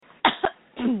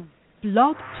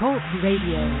Blog Talk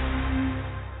Radio.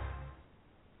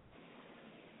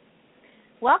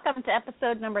 Welcome to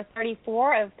episode number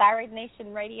 34 of Thyroid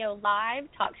Nation Radio Live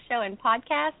Talk Show and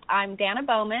Podcast. I'm Dana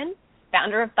Bowman,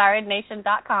 founder of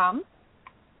ThyroidNation.com.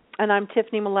 And I'm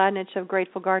Tiffany Mladinich of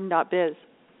GratefulGarden.biz.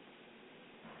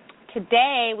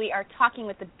 Today we are talking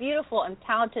with the beautiful and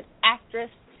talented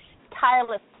actress,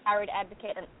 tireless thyroid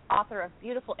advocate, and author of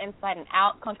Beautiful Inside and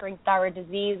Out, Conquering Thyroid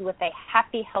Disease with a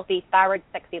Happy, Healthy, Thyroid,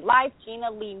 Sexy Life,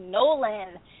 Gena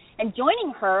Nolin. And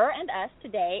joining her and us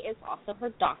today is also her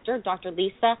doctor, Dr.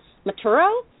 Lisa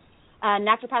Maturo, a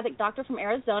naturopathic doctor from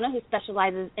Arizona who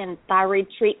specializes in thyroid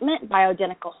treatment,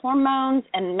 bioidentical hormones,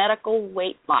 and medical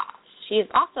weight loss. She is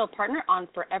also a partner on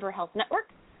Forever Health Network,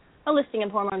 a listing of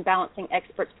hormone balancing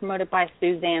experts promoted by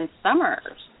Suzanne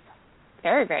Summers.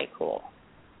 Very, very cool.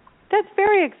 That's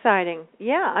very exciting.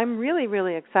 Yeah, I'm really,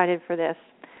 really excited for this.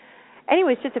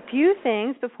 Anyways, just a few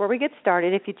things before we get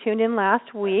started. If you tuned in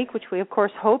last week, which we of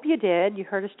course hope you did, you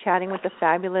heard us chatting with the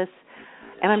fabulous,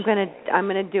 and I'm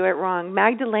gonna do it wrong,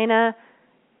 Magdalena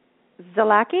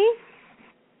Zalaki.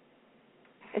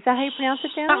 Is that how you pronounce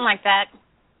it, Jan? Something like that.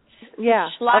 Yeah,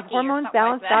 Zlaki of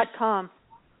hormonesbalance.com.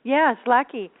 Yeah,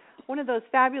 Zlaki, one of those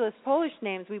fabulous Polish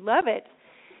names. We love it.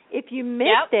 If you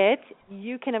missed it,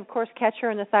 you can, of course, catch her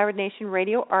in the Thyroid Nation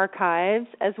radio archives,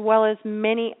 as well as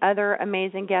many other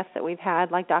amazing guests that we've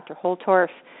had, like Dr. Holtorf,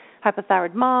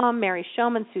 Hypothyroid Mom, Mary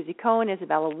Shulman, Susie Cohen,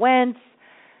 Isabella Wentz,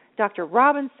 Dr.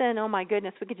 Robinson. Oh, my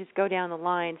goodness, we could just go down the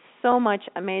line. So much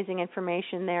amazing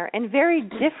information there, and very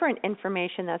different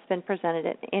information that's been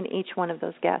presented in each one of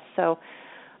those guests. So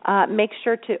make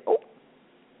sure to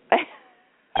 –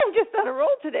 I'm just on a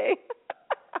roll today.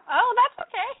 Oh, that's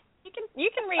okay. You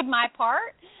can read my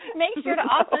part. Make sure to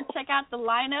also check out the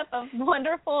lineup of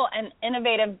wonderful and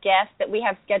innovative guests that we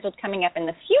have scheduled coming up in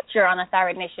the future on the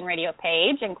Thyroid Nation radio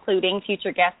page, including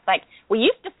future guests like we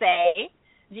used to say,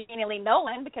 Gena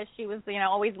Nolin, because she was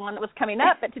always one that was coming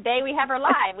up, but today we have her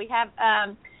live. We have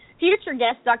future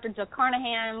guests, Dr. Jill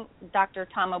Carnahan, Dr.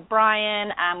 Tom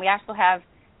O'Brien. We also have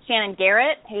Shannon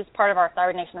Garrett, who's part of our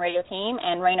Thyroid Nation radio team,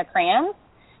 and Raina Kranz,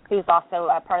 who's also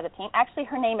part of the team. Actually,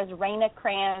 her name is Raina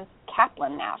Kranz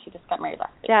Kaplan now. She just got married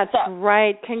last week. That's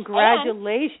right.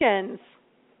 Congratulations.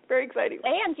 Very exciting.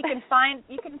 And you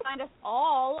can find us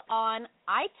all on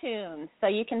iTunes. So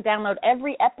you can download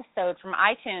every episode from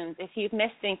iTunes. If you've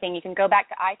missed anything, you can go back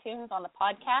to iTunes on the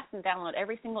podcast and download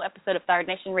every single episode of Thyroid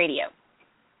Nation Radio.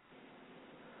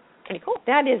 Pretty cool.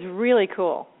 That is really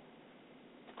cool.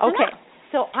 Okay.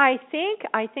 So I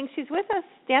think she's with us,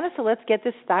 Dana, so let's get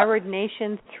this Thyroid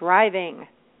Nation thriving.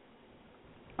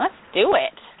 Let's do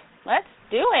it.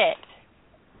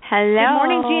 Hello. Good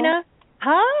morning, Gena.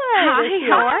 Hi.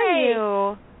 How are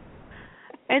you?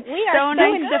 It's so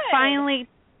nice to finally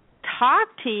talk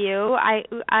to you. I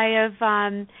have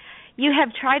you have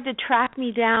tried to track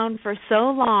me down for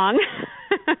so long.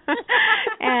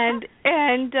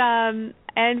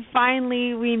 And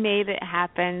finally we made it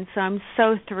happen. So I'm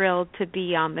so thrilled to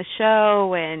be on the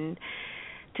show and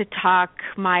to talk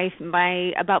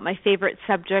about my favorite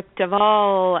subject of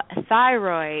all,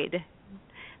 thyroid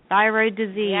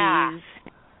disease,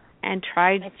 and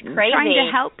trying to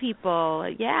help people.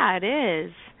 Yeah, it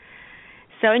is.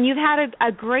 So, and you've had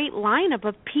a great lineup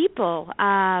of people.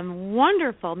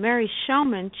 Wonderful. Mary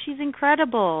Shulman, she's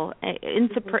incredible.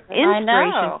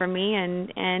 Inspiration for me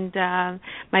and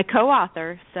my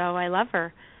co-author. So I love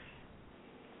her.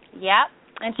 Yep.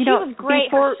 And she was great.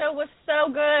 Her show was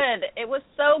so good. It was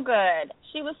so good.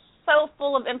 She was so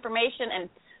full of information and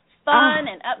fun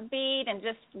and upbeat and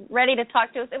just ready to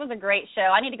talk to us. It was a great show.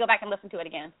 I need to go back and listen to it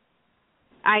again.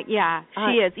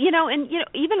 She is.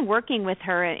 Even working with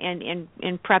her and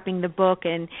prepping the book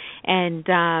and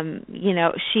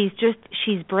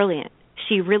she's brilliant.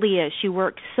 She really is. She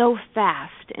works so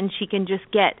fast and she can just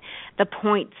get the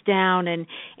points down and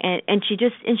she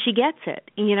gets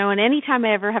it. And anytime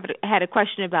I ever had a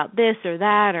question about this or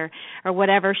that or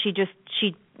whatever, she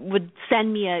would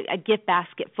send me a gift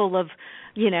basket full of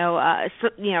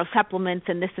supplements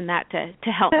and this and that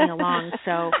to help me along.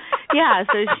 So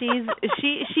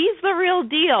she's the real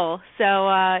deal. So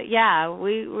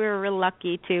we're real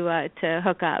lucky to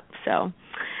hook up. So,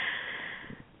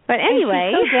 but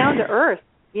anyway, and she's so down to earth.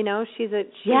 She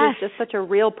was just such a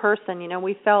real person.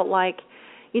 We felt like,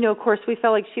 of course, we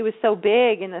felt like she was so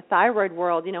big in the thyroid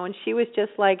world. And she was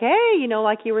just like, hey,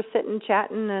 like you were sitting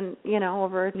chatting and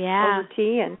over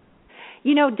tea and.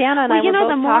 Dana and I were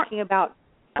both talking about.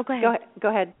 Oh, go ahead. Go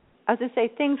ahead. I was going to say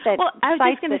things that. Well, I was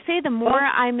just going to say the more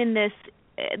I'm in this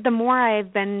the more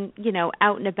I've been,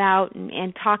 out and about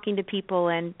and talking to people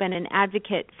and been an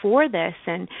advocate for this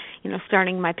and,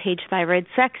 starting my page Thyroid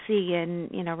Sexy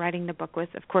and, writing the book with,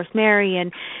 of course, Mary,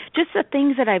 and just the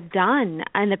things that I've done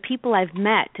and the people I've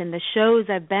met and the shows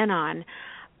I've been on,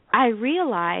 I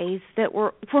realize that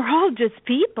we're all just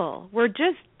people. We're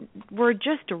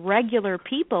just regular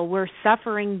people. We're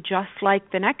suffering just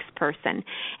like the next person.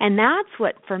 And that's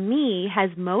what, for me, has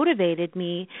motivated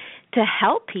me to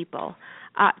help people,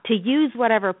 to use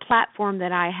whatever platform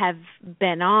that I have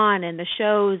been on and the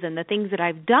shows and the things that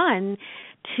I've done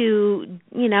to,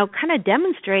 kind of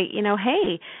demonstrate,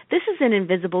 hey, this is an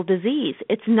invisible disease.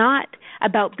 It's not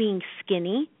about being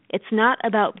skinny. It's not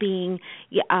about being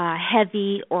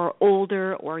heavy or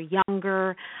older or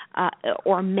younger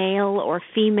or male or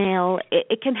female.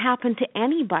 It can happen to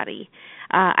anybody.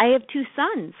 I have 2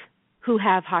 sons who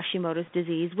have Hashimoto's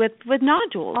disease with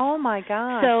nodules. Oh, my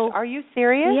gosh. So, are you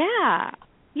serious? Yeah.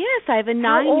 Yes, I have a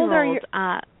 9-year-old,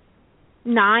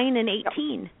 9 and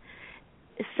 18.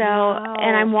 So, wow.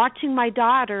 And I'm watching my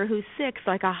daughter who's 6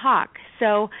 like a hawk.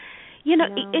 So,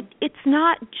 it's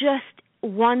not just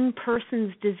one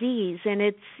person's disease, and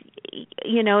it's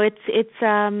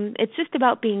just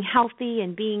about being healthy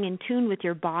and being in tune with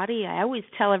your body. I always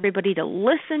tell everybody to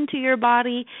listen to your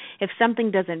body. If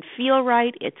something doesn't feel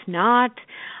right, it's not.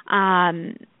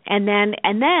 And then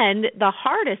the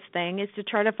hardest thing is to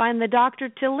try to find the doctor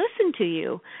to listen to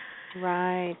you.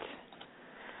 Right.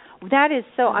 That is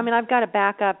so. I mean, I've got to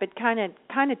back up. It kind of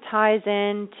ties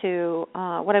into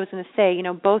what I was going to say.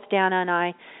 Both Dana and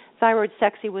I, Thyroid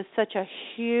Sexy was such a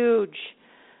huge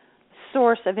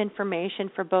source of information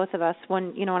for both of us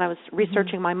when I was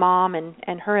researching my mom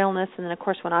and her illness, and then, of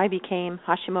course, when I became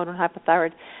Hashimoto and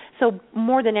hypothyroid. So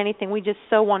more than anything, we just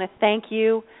so want to thank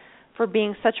you for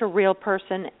being such a real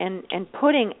person and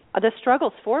putting the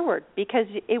struggles forward, because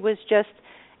it was just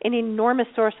an enormous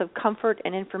source of comfort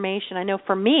and information. I know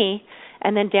for me,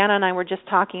 and then Dana and I were just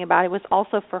talking about it was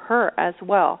also for her as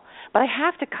well. But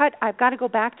I've got to go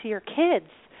back to your kids.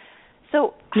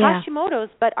 So Hashimoto's,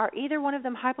 but are either one of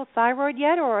them hypothyroid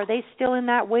yet, or are they still in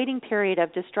that waiting period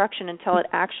of destruction until it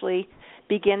actually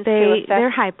begins to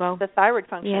affect the thyroid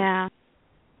function? Yeah.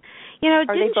 It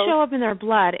didn't show up in their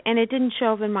blood, and it didn't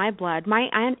show up in my blood. My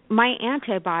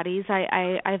antibodies,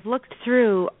 I've looked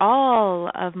through all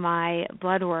of my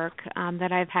blood work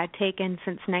that I've had taken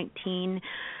since I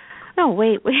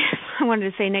wanted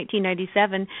to say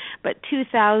 1997, but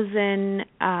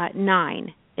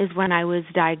 2009 is when I was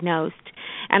diagnosed.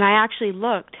 And I actually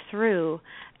looked through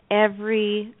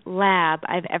every lab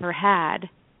I've ever had,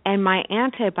 and my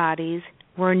antibodies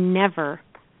were never,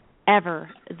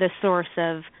 ever the source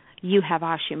of you have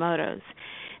Hashimoto's.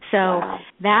 So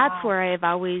that's where I've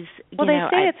always, they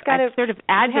say I've sort of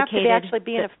advocated. You have to actually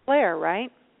be in a flare,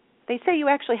 right? They say you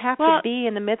actually have to be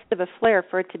in the midst of a flare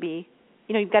for it to be,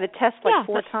 you've got to test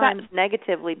 4 times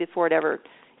negatively before it ever,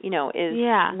 is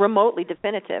remotely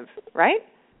definitive, right?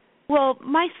 Well,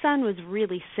 my son was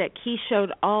really sick. He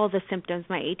showed all the symptoms,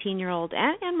 my 18-year-old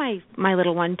and my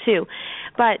little one too.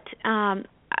 But I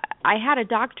had a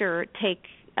doctor take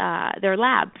their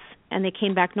labs, and they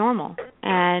came back normal,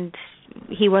 and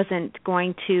he wasn't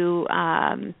going to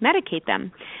medicate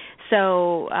them.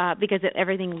 So because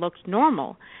everything looked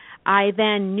normal. I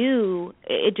then knew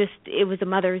it was a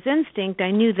mother's instinct.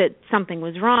 I knew that something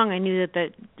was wrong. I knew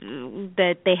that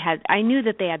they had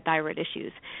thyroid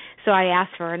issues. So I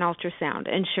asked for an ultrasound,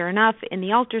 and sure enough, in the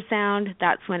ultrasound,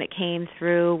 that's when it came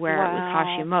through where it was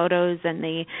Hashimoto's, and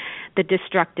the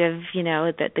destructive,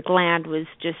 that the gland was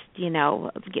just,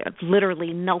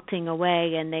 literally melting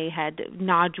away, and they had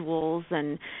nodules,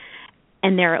 and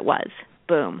there it was.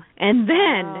 Boom. And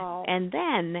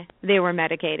then they were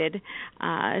medicated.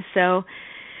 So,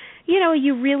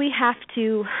 you really have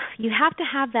to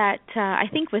have that. I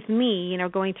think with me,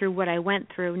 going through what I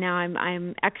went through, now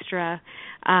I'm extra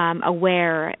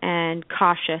aware and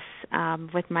cautious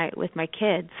with my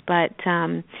kids. But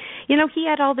he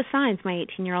had all the signs, my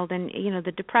 18-year-old, and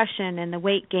the depression and the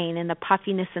weight gain and the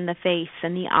puffiness in the face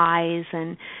and the eyes,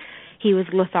 and he was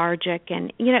lethargic.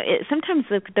 And sometimes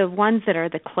the ones that are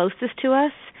the closest to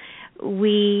us,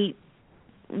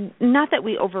 not that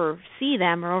we oversee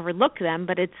them or overlook them,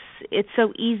 but it's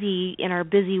so easy in our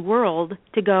busy world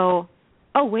to go,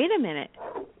 oh, wait a minute,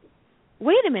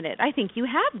 I think you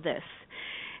have this.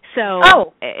 So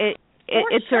it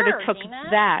sort of took Gena.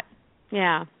 that.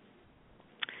 Yeah.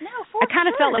 No, for I kind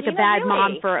of felt like a bad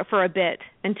mom for a bit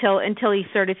until he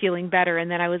started feeling better, and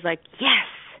then I was like, yes.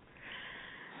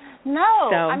 No.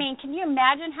 So, I mean, can you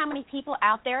imagine how many people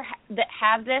out there that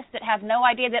have this, that have no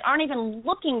idea, that aren't even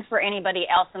looking for anybody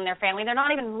else in their family? They're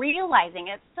not even realizing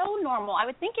it. It's so normal. I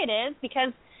would think it is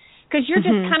because you're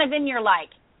just kind of in your, like,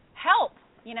 help.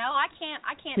 You know, I can't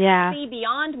see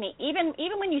beyond me. Even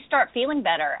when you start feeling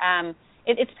better,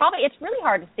 it's really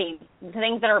hard to see the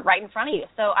things that are right in front of you.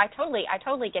 So I totally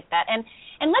get that. And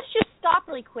let's just stop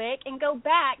really quick and go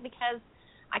back, because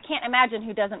I can't imagine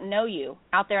who doesn't know you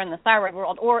out there in the thyroid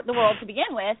world, or the world to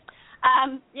begin with.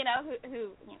 You know, who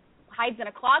hides in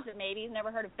a closet maybe. He's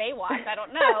never heard of Baywatch. I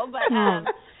don't know, but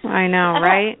I know,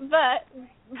 right? But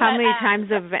how many times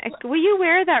will you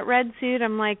wear that red suit?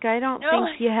 I'm like, I don't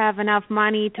think you have enough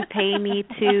money to pay me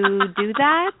to do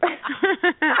that.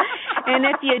 And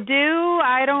if you do,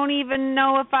 I don't even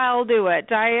know if I'll do it.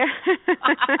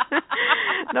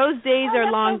 Those days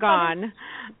are long gone.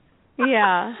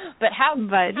 Yeah, but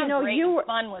you know,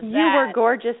 fun was that? You were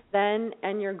gorgeous then,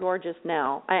 and you're gorgeous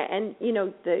now. And you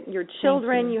know, your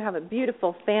children. You have a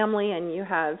beautiful family, and you're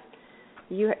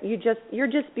just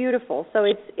beautiful. So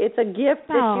it's a gift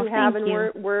that you have, and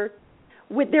we're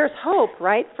there's hope,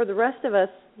 right, for the rest of us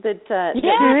that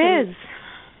there is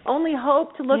only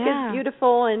hope to look as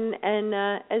beautiful and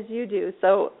as you do.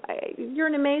 So you're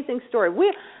an amazing story.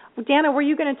 Dana, were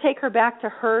you going to take her back to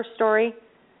her story?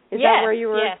 Is that where you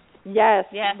were? Yes.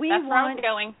 Yes. That's where I was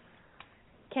going.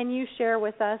 Can you share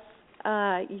with us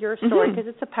your story, because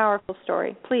it's a powerful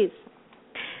story, please?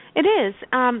 It is.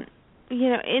 You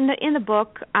know, in the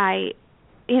book, it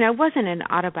wasn't an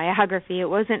autobiography. It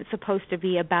wasn't supposed to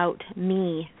be about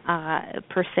me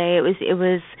per se. It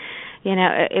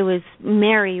was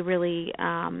Mary really,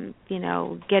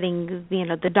 getting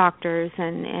the doctors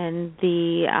and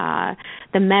the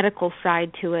medical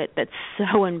side to it. That's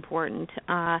so important.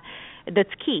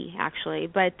 That's key, actually.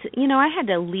 But I had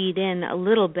to lead in a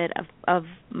little bit of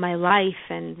my life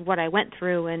and what I went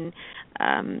through, and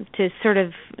to sort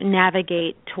of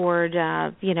navigate toward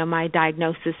my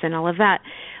diagnosis and all of that.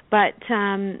 But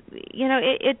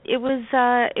it was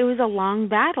a long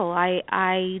battle.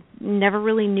 I never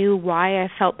really knew why I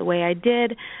felt the way I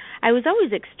did. I was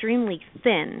always extremely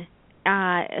thin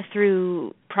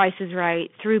through Price is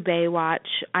Right, through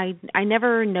Baywatch. I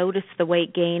never noticed the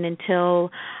weight gain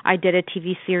until I did a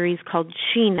TV series called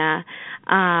Gena,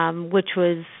 which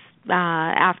was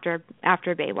after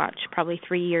Baywatch, probably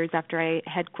 3 years after I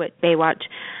had quit Baywatch.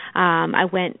 I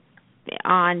went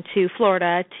on to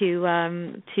Florida to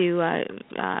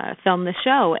film the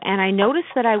show, and I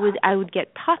noticed that I would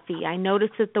get puffy. I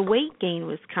noticed that the weight gain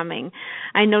was coming.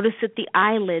 I noticed that the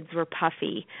eyelids were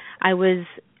puffy. I was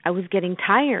getting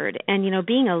tired, and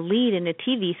being a lead in a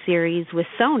TV series with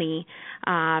Sony,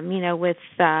 with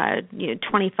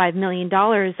 $25 million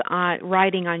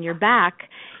riding on your back,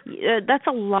 that's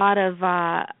a lot of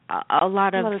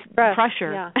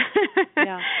pressure.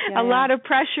 Yeah. A lot of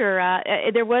pressure.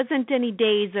 There wasn't any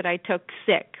days that I took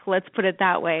sick. Let's put it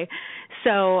that way.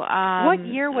 So, what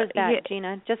year was that,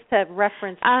 Gena? Just to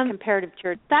reference comparative to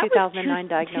your 2009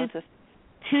 diagnosis.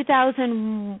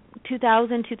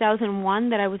 2001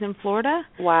 that I was in Florida.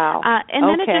 Wow. And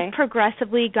then it just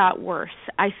progressively got worse.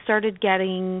 I started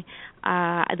getting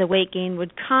the weight gain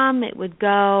would come, it would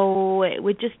go, it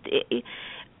would just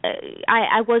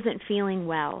I wasn't feeling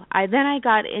well. I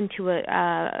got into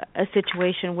a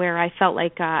situation where I felt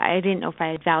like I didn't know if I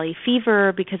had valley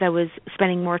fever, because I was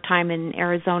spending more time in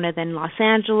Arizona than Los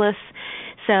Angeles.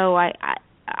 So I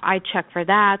checked for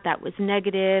that. That was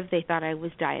negative. They thought I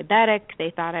was diabetic.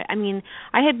 They thought I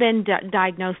had been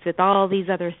diagnosed with all these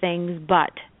other things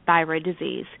but thyroid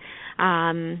disease.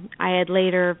 I had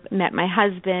later met my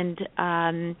husband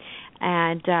and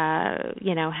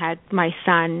had my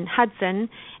son Hudson,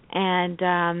 and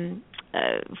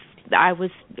I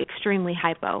was extremely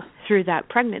hypo through that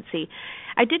pregnancy.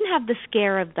 I didn't have the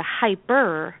scare of the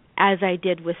hyper as I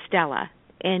did with Stella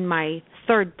in my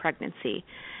third pregnancy.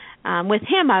 With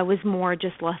him, I was more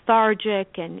just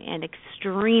lethargic and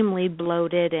extremely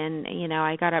bloated, and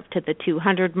I got up to the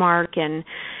 200 mark and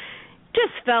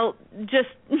just felt just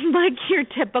like your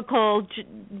typical,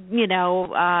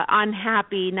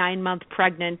 unhappy 9-month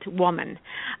pregnant woman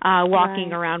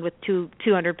walking around with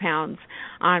 200 pounds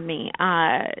on me.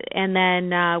 And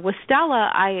then with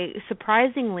Stella, I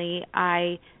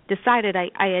decided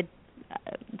I had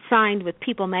signed with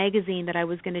People magazine that I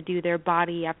was going to do their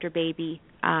Body After Baby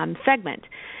segment.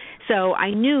 So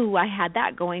I knew I had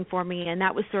that going for me, and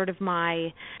that was sort of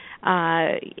my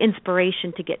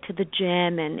inspiration to get to the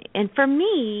gym. And for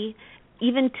me,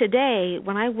 even today,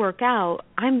 when I work out,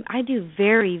 I do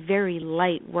very, very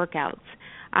light workouts.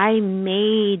 I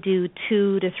may do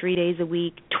 2 to 3 days a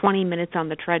week, 20 minutes on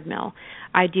the treadmill.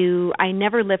 I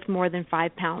never lift more than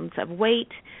 5 pounds of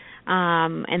weight,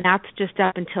 and that's just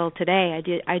up until today.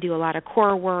 I do a lot of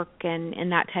core work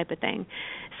and that type of thing.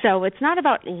 So it's not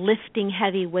about lifting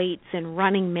heavy weights and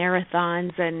running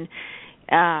marathons, and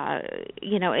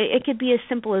it could be as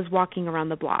simple as walking around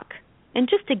the block, and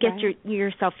just to get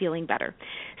yourself feeling better.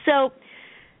 So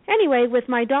anyway, with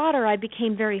my daughter, I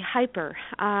became very hyper.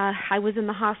 I was in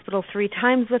the hospital 3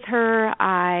 times with her.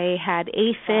 I had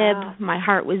AFib. Wow. My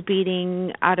heart was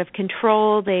beating out of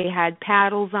control. They had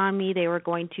paddles on me. They were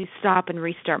going to stop and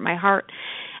restart my heart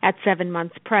at 7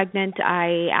 months pregnant.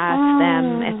 I asked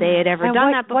them if they had ever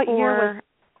done that before.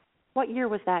 What year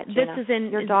was that, Gena? This is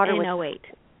in Your daughter in was 08.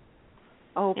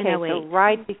 Okay, so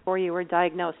right before you were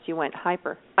diagnosed, you went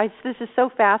hyper. This is so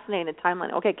fascinating, the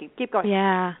timeline. Okay, keep going.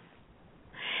 Yeah,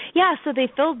 so they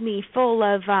filled me full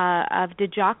of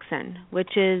digoxin,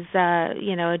 which is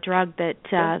a drug that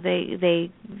they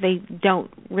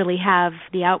don't really have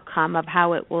the outcome of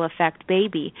how it will affect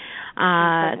baby.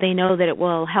 They know that it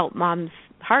will help mom's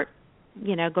heart,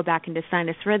 go back into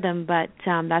sinus rhythm, but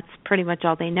that's pretty much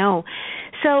all they know.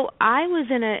 So I was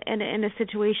in a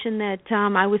situation that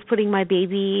I was putting my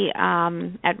baby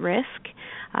at risk.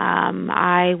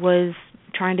 I was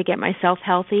trying to get myself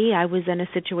healthy. I was in a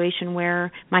situation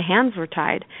where my hands were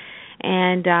tied,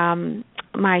 and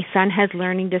my son has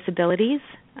learning disabilities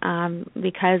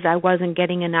because I wasn't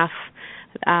getting enough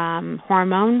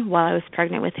hormone while I was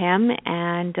pregnant with him,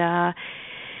 and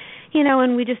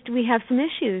and we have some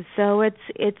issues. So it's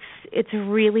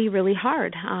really, really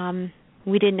hard.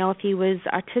 We didn't know if he was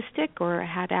autistic or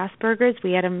had Asperger's.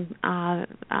 We had him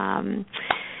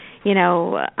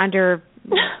under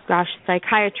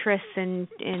psychiatrists and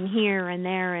here and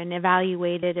there, and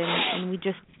evaluated, and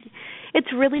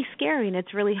it's really scary, and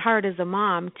it's really hard as a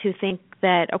mom to think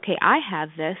that, okay, I have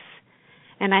this,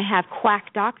 and I have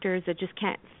quack doctors that just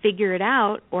can't figure it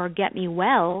out or get me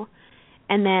well,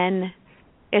 and then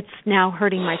it's now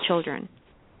hurting my children.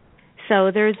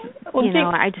 So there's,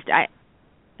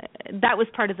 that was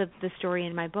part of the story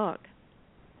in my book.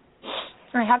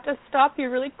 I have to stop you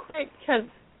really quick because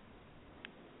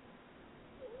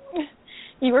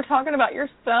you were talking about your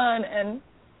son, and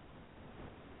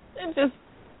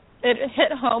it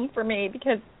hit home for me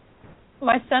because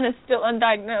my son is still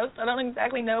undiagnosed. I don't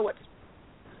exactly know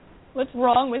what's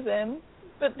wrong with him,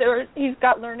 but he's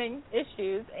got learning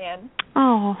issues, and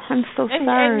I'm so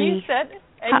sorry.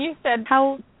 And you said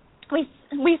how we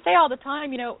say all the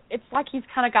time, it's like he's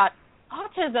kind of got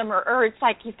autism, or it's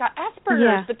like he's got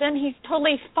Asperger's, but then he's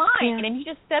totally fine, and you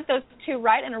just said those two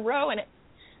right in a row, and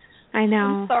I know.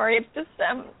 I'm sorry. It's just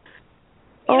it's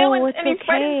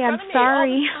okay. I'm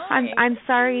sorry. I'm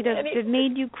sorry to have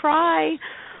made you cry.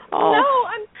 Oh. No,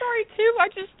 I'm sorry too.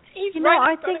 He's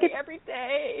right in front of me every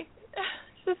day.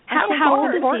 How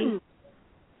old is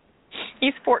he?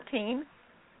 He's 14.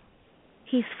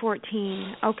 He's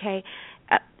 14. Okay.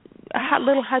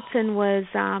 Little Hudson was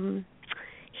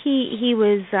he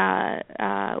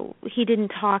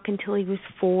didn't talk until he was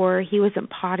 4. He wasn't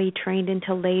potty trained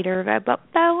until later,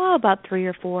 about 3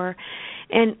 or 4.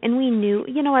 And we knew,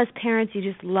 as parents, you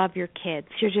just love your kids.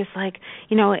 You're just like,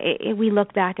 we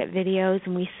look back at videos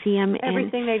and we see him.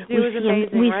 Everything they do is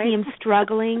amazing, we right? see him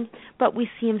struggling, but we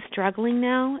see him struggling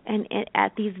now and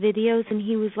at these videos, and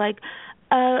he was like,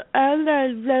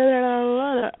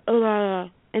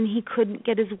 and he couldn't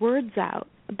get his words out.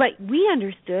 But we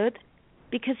understood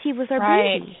because he was our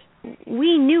baby.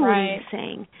 We knew what he was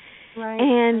saying. Right.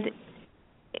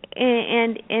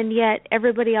 And yet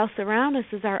everybody else around us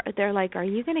they're like, are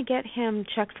you going to get him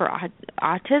checked for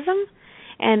autism?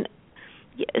 And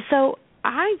so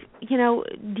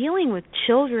dealing with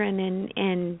children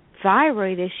and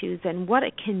thyroid issues and what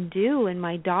it can do, and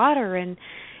my daughter and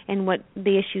what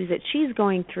the issues that she's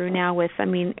going through now with,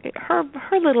 her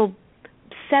little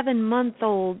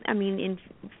 7-month-old, in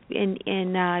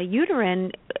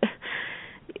uterine,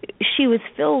 she was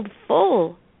filled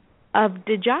full of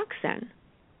digoxin,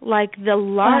 like the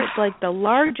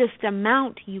largest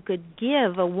amount you could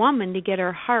give a woman to get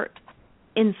her heart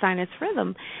in sinus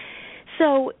rhythm.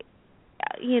 So,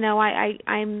 I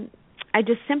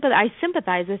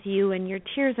sympathize with you and your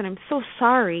tears, and I'm so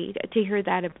sorry to hear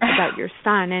that about your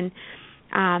son, and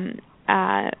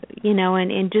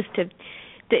and just to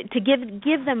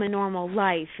give them a normal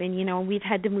life, and we've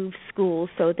had to move schools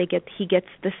so he gets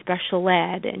the special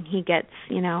ed, and he gets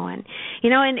and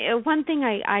one thing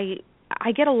I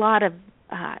get a lot of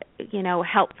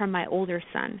help from my older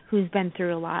son, who's been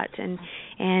through a lot and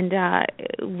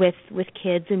with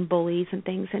kids and bullies and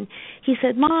things, and he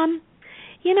said, Mom,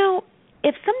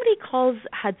 if somebody calls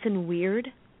Hudson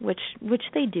weird, which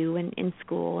they do in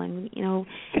school, and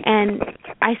and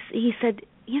he said,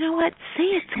 you know what?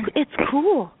 Say it's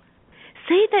cool.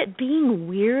 Say that being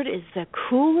weird is the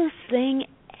coolest thing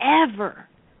ever.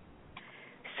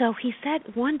 So he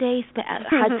said one day,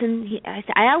 Hudson.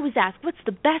 I always ask, what's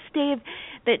the best day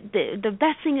the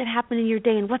best thing that happened in your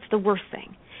day, and what's the worst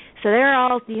thing? So they're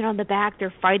all, in the back.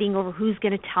 They're fighting over who's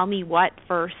going to tell me what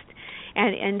first.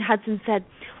 And Hudson said,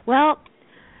 well,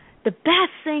 the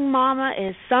best thing, Mama,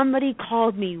 is somebody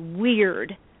called me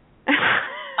weird.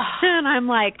 And I'm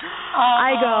like,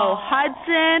 I go,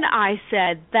 Hudson, I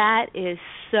said, that is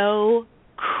so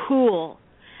cool.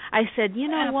 I said, you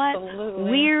know Absolutely.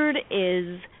 What? Weird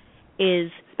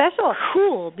is special,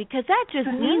 cool, because that just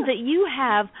means that you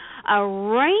have a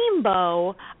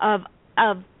rainbow of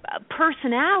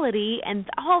personality and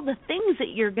all the things that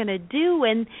you're going to do,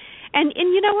 and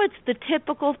it's the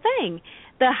typical thing.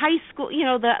 The high school,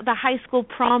 the high school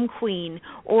prom queen,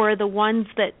 or the ones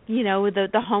that,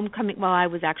 the homecoming. Well, I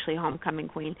was actually a homecoming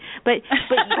queen, but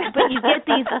you get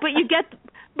these,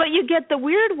 but you get the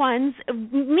weird ones.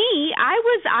 Me, I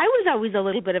was always a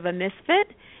little bit of a misfit,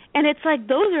 and it's like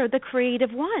those are the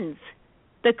creative ones,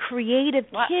 the creative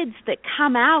kids that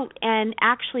come out and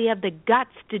actually have the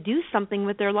guts to do something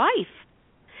with their life.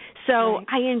 So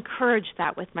I encourage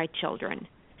that with my children,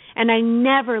 and I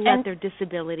never let their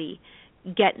disability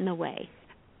get in the way.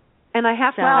 And I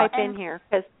have to pipe in here,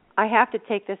 because I have to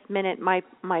take this minute.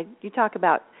 You talk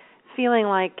about feeling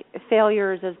like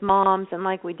failures as moms and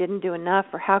like we didn't do enough,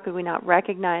 or how could we not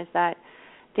recognize that.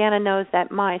 Dana knows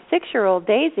that my 6-year-old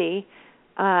Daisy,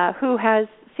 who has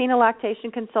seen a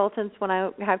lactation consultant when I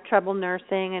have trouble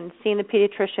nursing, and seen the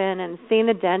pediatrician, and seen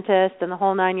the dentist, and the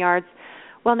whole 9 yards.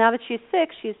 Well, now that she's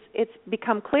 6, it's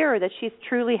become clearer that she's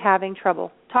truly having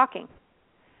trouble talking.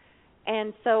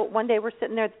 And so one day we're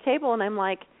sitting there at the table, and I'm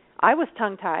like, I was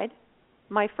tongue-tied.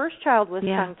 My first child was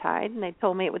tongue-tied, and they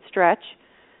told me it would stretch.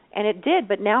 And it did,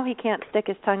 but now he can't stick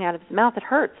his tongue out of his mouth. It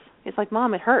hurts. He's like,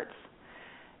 Mom, it hurts.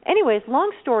 Anyways,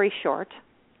 long story short,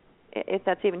 if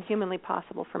that's even humanly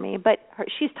possible for me, but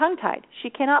she's tongue-tied.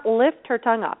 She cannot lift her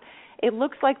tongue up. It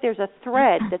looks like there's a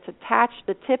thread that's attached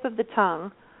the tip of the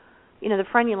tongue, the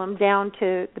frenulum, down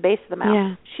to the base of the mouth.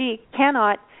 Yeah. She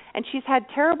cannot. And she's had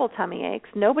terrible tummy aches.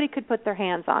 Nobody could put their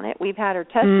hands on it. We've had her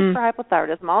tested for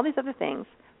hypothyroidism, all these other things,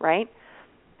 right?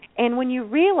 And when you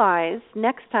realize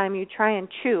next time you try and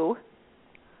chew,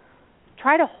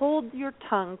 try to hold your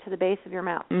tongue to the base of your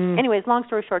mouth. Anyways, long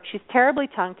story short, she's terribly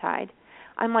tongue-tied.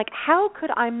 I'm like, how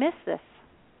could I miss this?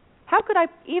 How could I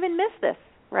even miss this,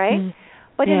 right?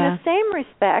 But in the same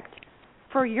respect,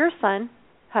 for your son,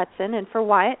 Hudson, and for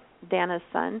Wyatt, Dana's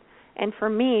son, and for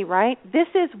me, right, this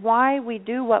is why we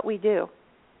do what we do,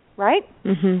 right?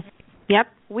 Yep.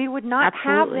 We would not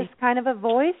have this kind of a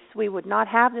voice. We would not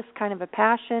have this kind of a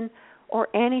passion or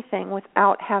anything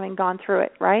without having gone through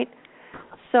it, right?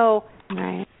 So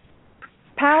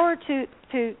power to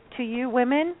you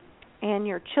women and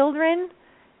your children.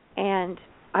 And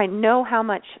I know how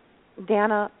much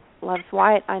Dana loves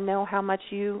Wyatt. I know how much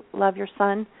you love your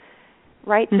son.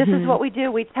 Right? This is what we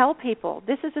do. We tell people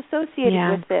this is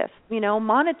associated with this.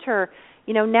 Monitor.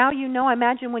 Now I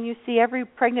imagine when you see every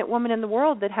pregnant woman in the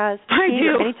world that has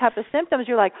any type of symptoms,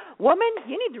 you're like, woman,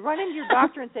 you need to run into your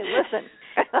doctor and say, listen.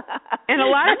 And a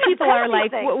lot of people are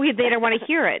like, they don't want to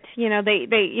hear it.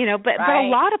 But a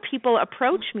lot of people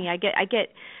approach me. I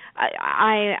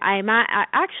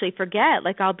actually forget,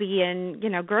 like I'll be in,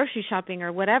 grocery shopping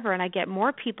or whatever, and I get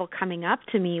more people coming up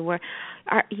to me where,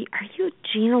 are you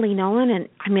Gena Lee Nolin? And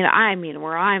I mean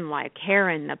where I'm like hair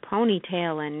in the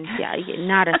ponytail and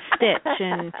not a stitch,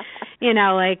 and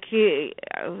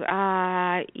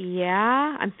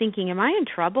I'm thinking, am I in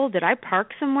trouble? Did I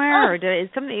park somewhere, or is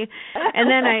something? And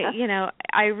then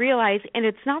I realize, and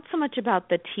it's not so much about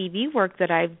the TV work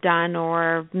that I've done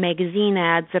or magazine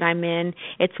ads that I'm in.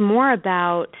 It's more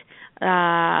about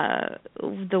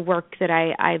the work that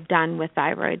I've done with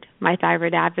thyroid, my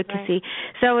thyroid advocacy. Right.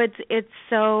 So it's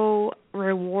so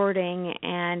rewarding,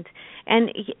 and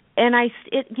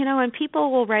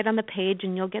people will write on the page,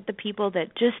 and you'll get the people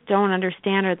that just don't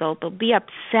understand, or they'll be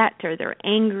upset, or they're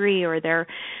angry, or they're,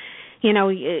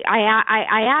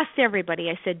 I asked everybody.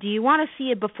 I said, do you want to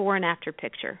see a before and after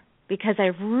picture? Because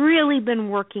I've really been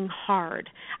working hard.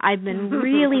 I've been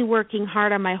really working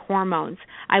hard on my hormones.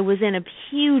 I was in a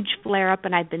huge flare-up,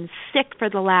 and I've been sick for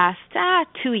the last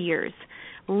 2 years,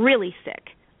 really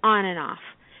sick, on and off.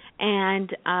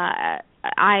 And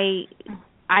I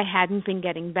hadn't been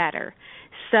getting better.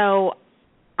 So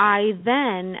I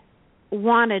then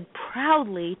wanted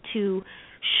proudly to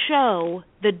show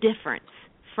the difference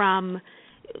from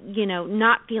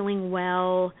not feeling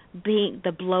well, being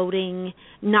the bloating,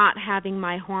 not having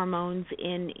my hormones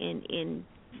in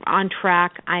on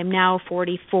track. I'm now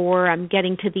 44. I'm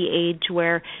getting to the age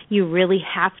where you really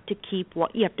have to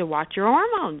you have to watch your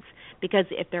hormones, because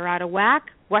if they're out of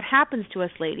whack, what happens to us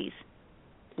ladies?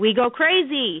 We go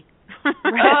crazy.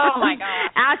 Oh my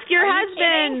gosh. Ask your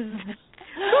husbands.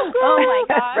 Oh my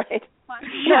gosh. Right.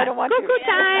 Yeah, I don't want cuckoo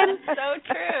time. That's so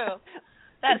true.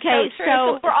 That's okay, so true.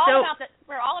 So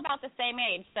we're all about the same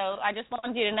age. So I just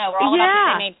wanted you to know we're all about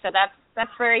the same age. So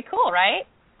that's very cool, right?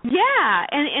 Yeah,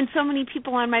 and so many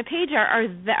people on my page are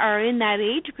in that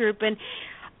age group, and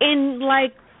in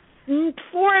like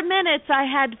 4 minutes I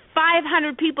had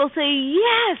 500 people say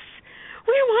yes,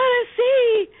 we want to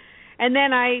see, and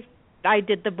then I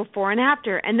did the before and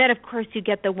after, and then of course you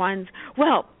get the ones,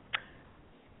 well,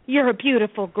 you're a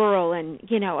beautiful girl, and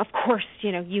of course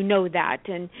you know that,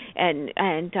 and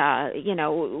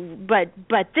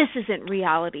but this isn't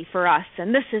reality for us,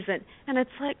 and this isn't, and it's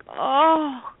like,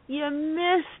 oh, you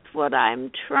missed what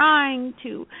I'm trying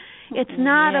to. It's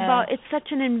not about. It's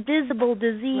such an invisible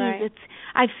disease. Right.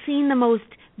 I've seen the most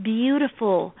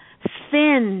beautiful,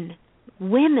 thin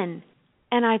women,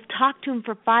 and I've talked to them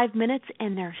for 5 minutes,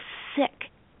 and they're sick,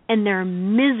 and they're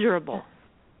miserable.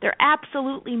 They're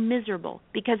absolutely miserable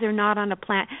because they're not on the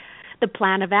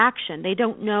plan of action. They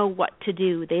don't know what to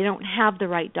do. They don't have the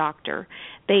right doctor.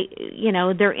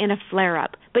 They're in a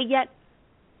flare-up. But yet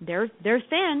they're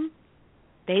thin.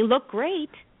 They look great,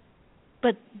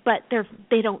 but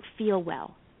they don't feel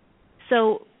well.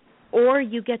 So, or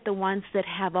you get the ones that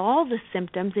have all the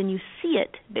symptoms and you see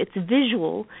it. It's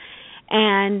visual.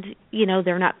 And,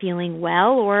 they're not feeling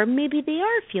well, or maybe they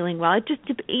are feeling well. It just,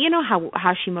 how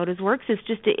Hashimoto's works.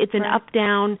 It's an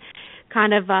up-down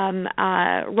kind of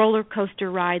roller coaster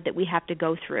ride that we have to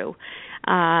go through.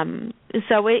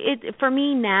 So for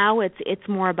me now, it's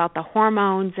more about the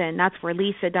hormones, and that's where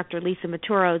Dr. Lisa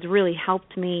Maturo has really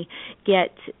helped me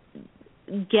get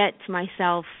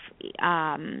myself,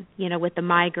 with the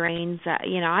migraines.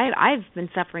 I've been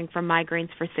suffering from migraines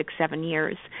for 6-7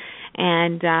 years,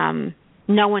 and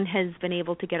no one has been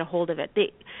able to get a hold of it.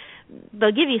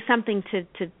 They'll give you something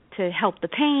to help the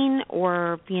pain,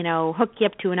 or hook you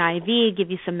up to an IV,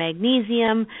 give you some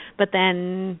magnesium, but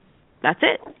then that's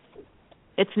it.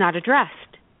 It's not addressed.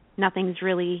 Nothing's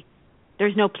really.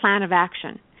 There's no plan of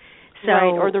action. So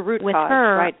right, or the root with cause,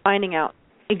 her, right? Finding out.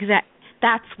 Exactly.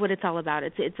 That's what it's all about.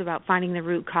 It's about finding the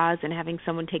root cause and having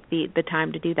someone take the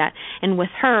time to do that. And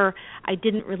with her, I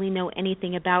didn't really know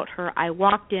anything about her. I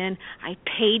walked in, I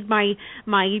paid my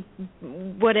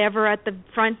whatever at the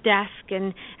front desk,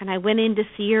 and I went in to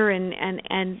see her, and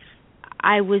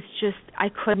I was just, I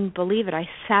couldn't believe it. I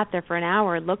sat there for an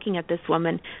hour looking at this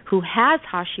woman who has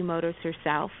Hashimoto's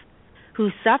herself, who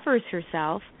suffers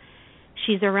herself.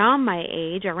 She's around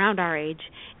our age,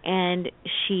 and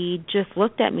she just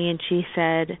looked at me and she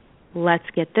said, let's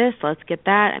get this, let's get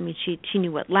that. I mean, she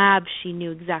knew what labs, she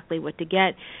knew exactly what to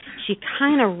get. She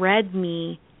kind of read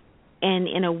me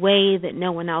in a way that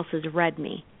no one else has read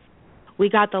me. We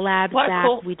got the labs back,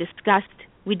 cool. we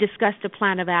discussed a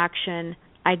plan of action.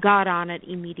 I got on it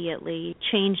immediately,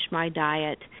 changed my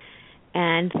diet,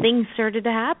 and things started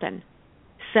to happen.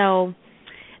 So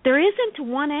there isn't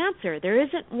one answer. There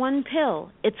isn't one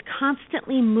pill. It's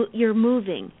constantly you're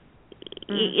moving.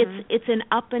 Mm-hmm. It's an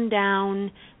up and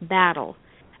down battle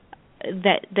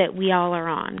that we all are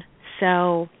on.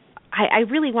 So I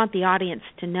really want the audience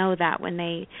to know that when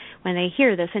they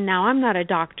hear this. And now I'm not a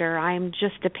doctor. I'm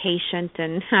just a patient,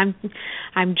 and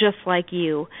I'm just like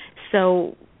you.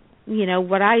 So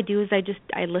what I do is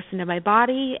I listen to my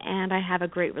body, and I have a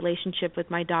great relationship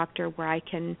with my doctor where I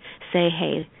can say,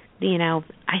 hey,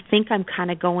 I think I'm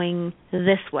kind of going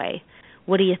this way.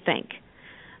 What do you think?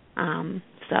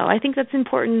 So I think that's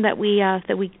important that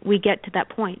we get to that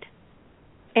point.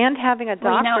 And having a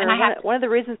doctor. One of the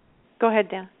reasons. Go ahead,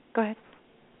 Dan. Go ahead.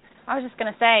 I was just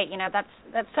going to say,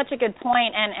 that's such a good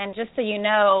point, and just so you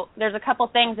know, there's a couple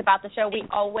things about the show. We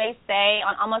always say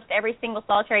on almost every single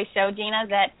solitary show, Gena,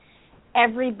 that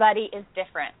everybody is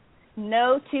different.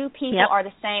 No two people are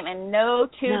the same, and no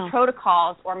two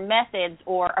protocols or methods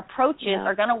or approaches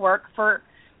are going to work for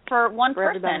one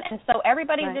person. Everybody. And so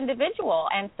everybody's individual.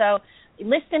 And so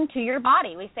listen to your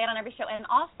body. We say it on every show. And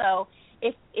also,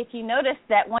 if you notice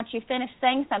that once you finish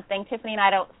saying something, Tiffany and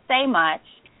I don't say much,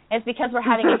 it's because we're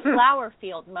having a flower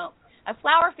field moment. A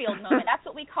flower field moment. That's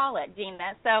what we call it,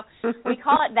 Gena. So we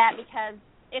call it that because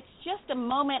it's just a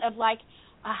moment of like,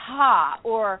 aha,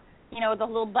 or the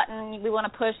little button we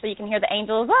want to push so you can hear the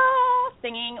angels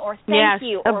singing, or thank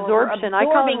you, or absorption. Absorbing I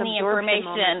call it the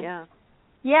information. Moment,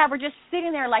 yeah, we're just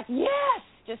sitting there like, yes,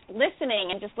 just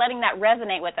listening and just letting that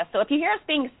resonate with us. So if you hear us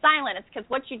being silent, it's because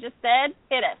what you just said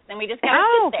hit us, and we just got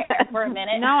to sit there for a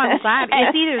minute. No, I'm glad.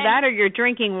 It's either that or you're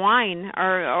drinking wine,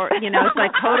 or it's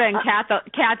like Hoda and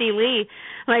Kathy Lee.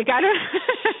 Like, I don't.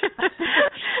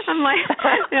 I'm like,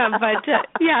 but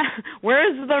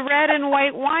where's the red and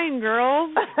white wine,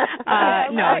 girls?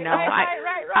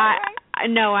 Right.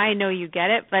 No, I know you get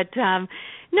it, but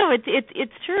no,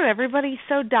 it's true. Everybody's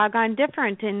so doggone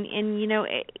different, and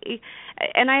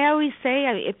and I always say,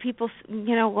 if people,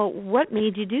 well, what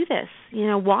made you do this?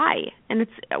 Why? And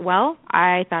it's, well,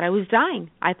 I thought I was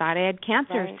dying. I thought I had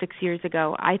cancer 6 years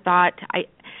ago. I thought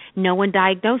no one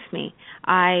diagnosed me.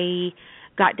 I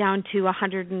got down to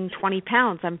 120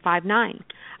 pounds. I'm 5'9".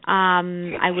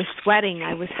 I was sweating.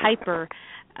 I was hyper.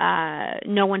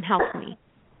 No one helped me.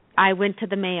 I went to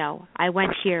the Mayo. I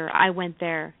went here. I went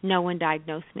there. No one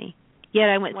diagnosed me. Yet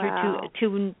I went through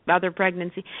two other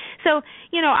pregnancies. So,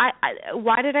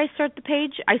 why did I start the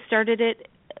page? I started it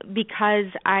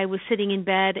because I was sitting in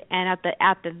bed, and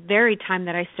at the very time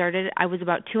that I started it, I was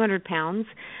about 200 pounds.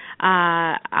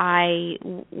 I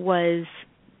was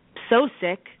so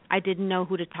sick, I didn't know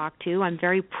who to talk to. I'm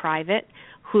very private.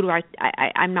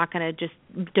 I'm not going to just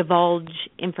divulge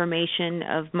information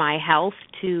of my health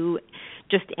to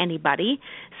just anybody.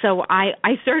 So I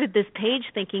started this page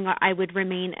thinking I would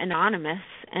remain anonymous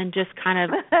and just kind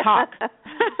of talk.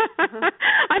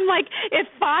 I'm like, if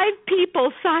 5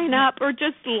 people sign up or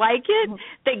just like it,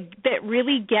 that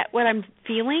really get what I'm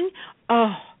feeling,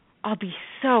 I'll be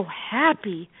so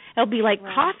happy. It'll be like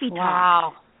coffee talk.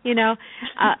 Wow.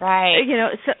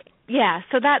 Right.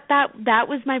 So that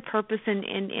was my purpose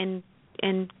in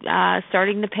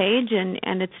starting the page,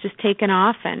 and it's just taken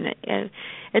off, and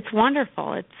it's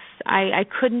wonderful. I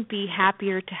couldn't be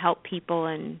happier to help people,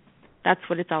 and that's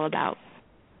what it's all about.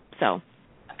 So.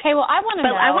 Okay, well, I want to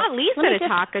know. I want Lisa to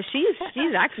talk, because she's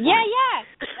excellent. Yeah.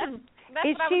 That's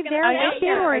is what she I was there with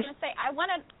you, or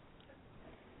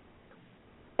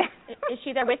is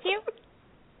she there with you?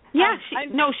 Yeah,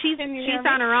 she's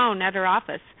on her own at her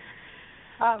office.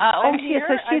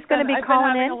 She's going to be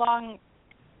calling in.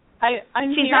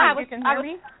 I'm she's here. You can hear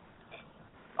me?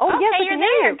 Oh, okay, yes, you're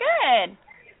there. Good.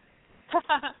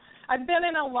 I've been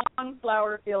in a long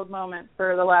flower field moment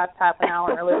for the last half an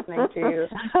hour listening to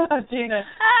Gena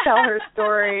tell her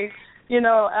story.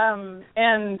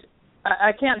 And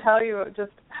I can't tell you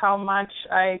just how much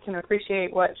I can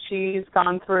appreciate what she's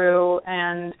gone through,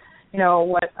 and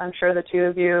what I'm sure the two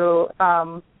of you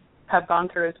have gone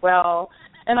through as well.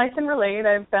 And I can relate.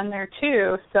 I've been there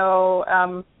too. So,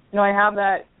 I have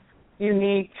that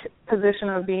unique position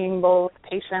of being both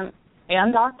patient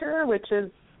and doctor, which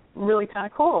is really kind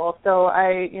of cool. So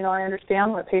I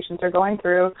understand what patients are going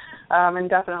through, and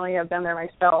definitely have been there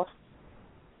myself.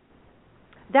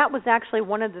 That was actually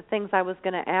one of the things I was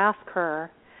going to ask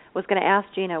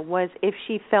Gena, was if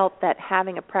she felt that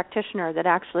having a practitioner that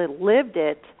actually lived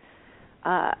it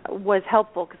was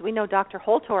helpful, because we know Dr.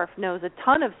 Holtorf knows a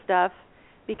ton of stuff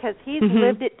because he's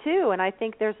lived it too, and I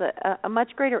think there's a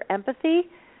much greater empathy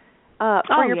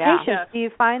for your patients. Do you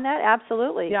find that?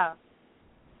 Absolutely. Yeah.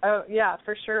 Oh, yeah,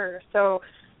 for sure. So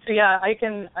yeah, I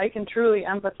can truly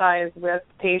empathize with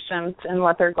patients and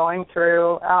what they're going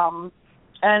through.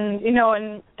 And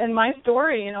and my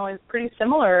story, is pretty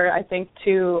similar, I think,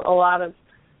 to a lot of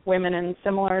women, and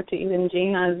similar to even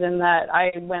Gena's, in that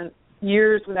I went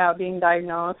years without being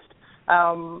diagnosed.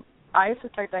 I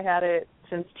suspect I had it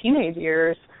since teenage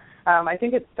years. I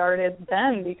think it started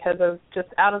then because of just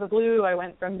out of the blue. I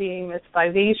went from being this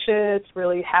vivacious,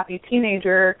 really happy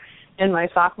teenager in my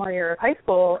sophomore year of high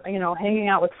school, hanging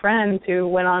out with friends who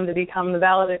went on to become the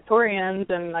valedictorians,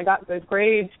 and I got good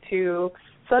grades, to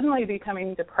suddenly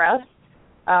becoming depressed,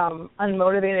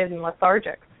 unmotivated, and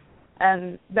lethargic.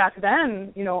 And back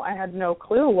then, I had no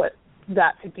clue what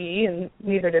that could be, and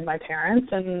neither did my parents.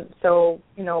 And so,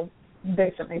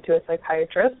 they sent me to a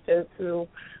psychiatrist who,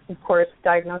 of course,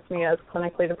 diagnosed me as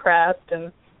clinically depressed,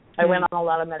 and I went on a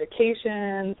lot of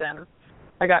medications, and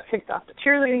I got kicked off the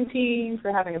cheerleading team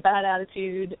for having a bad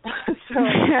attitude. So,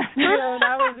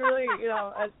 that was really,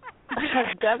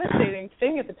 a devastating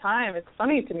thing at the time. It's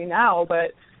funny to me now,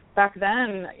 but back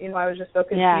then, I was just so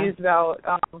confused about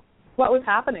what was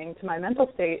happening to my mental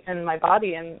state and my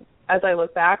body. And as I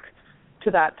look back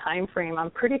to that time frame, I'm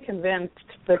pretty convinced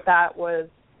that was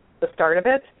the start of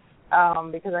it,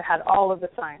 because I had all of the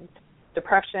signs.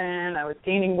 Depression, I was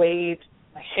gaining weight,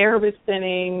 my hair was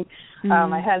thinning,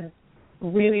 I had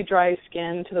really dry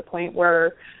skin to the point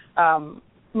where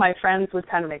my friends would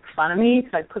kind of make fun of me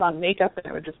because I'd put on makeup and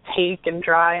it would just take and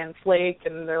dry and flake,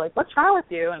 and they're like, "What's wrong with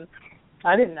you?" And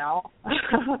I didn't know.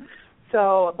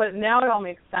 So, but now it all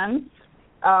makes sense.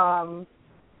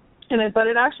 But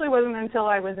it actually wasn't until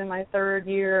I was in my third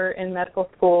year in medical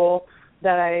school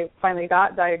that I finally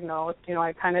got diagnosed.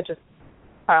 I kind of just,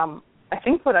 I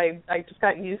think what I just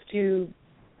got used to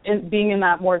being in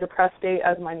that more depressed state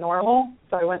as my normal.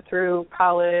 So I went through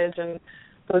college and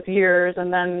those years,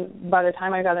 and then by the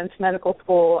time I got into medical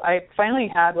school, I finally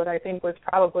had what I think was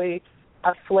probably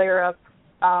a flare-up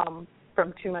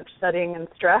from too much studying and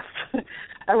stress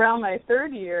around my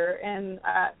third year,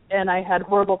 and I had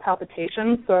horrible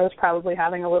palpitations, so I was probably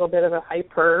having a little bit of a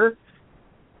hyper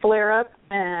flare-up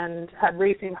and had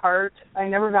racing heart. I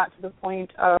never got to the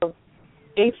point of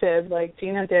AFib like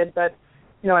Gena did, but,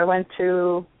 I went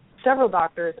to several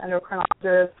doctors,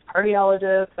 endocrinologists,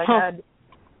 cardiologists. I had,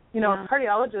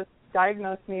 cardiologists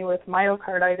diagnosed me with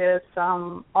myocarditis,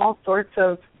 all sorts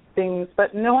of things,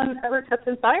 but no one ever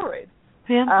tested thyroid.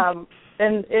 Yeah.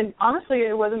 And honestly,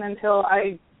 it wasn't until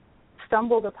I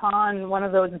stumbled upon one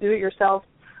of those do-it-yourself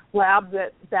labs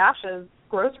at Bash's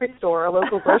grocery store, a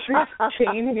local grocery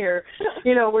chain here,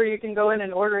 where you can go in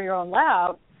and order your own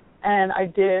lab. And I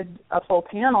did a full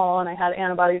panel, and I had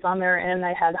antibodies on there, and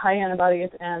I had high antibodies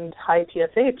and high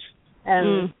TSH,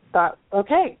 and thought,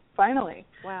 okay, finally,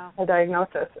 a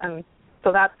diagnosis. And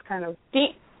so that's kind of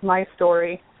my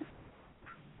story.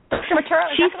 Dr. Maturo,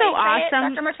 she's so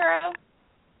awesome. Dr. Maturo?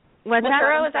 What's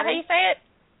Maturo, is that how you say it?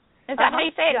 Is that how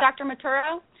you say it, yeah. Dr.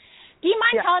 Maturo? Do you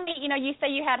mind telling me, you say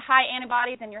you had high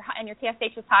antibodies and your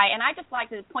TSH was high, and I just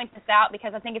like to point this out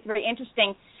because I think it's very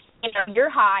interesting. Your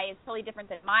high is totally different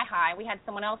than my high. We had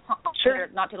someone else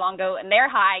here not too long ago, and their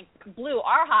high blew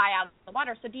our high out of the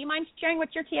water. So do you mind sharing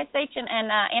what your TSH and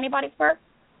antibodies were?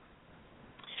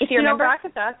 If you remember? Back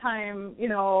at that time, I'm going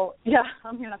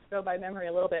to have to go by memory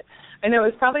a little bit. I know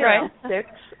it was probably around 6,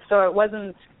 so it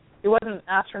wasn't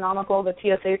astronomical. The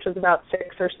TSH was about 6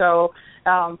 or so,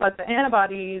 but the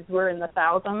antibodies were in the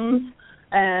thousands,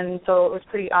 and so it was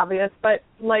pretty obvious. But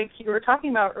like you were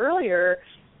talking about earlier,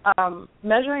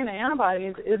 measuring the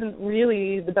antibodies isn't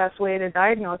really the best way to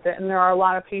diagnose it, and there are a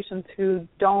lot of patients who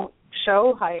don't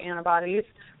show high antibodies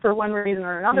for one reason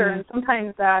or another, and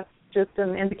sometimes that's just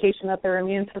an indication that their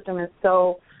immune system is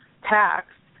so taxed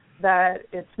that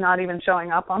it's not even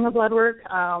showing up on the blood work.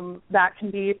 That can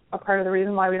be a part of the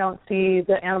reason why we don't see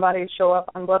the antibodies show up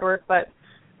on blood work, but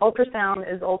ultrasound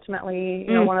is ultimately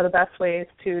one of the best ways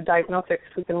to diagnose it,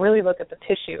 because we can really look at the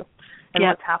tissue and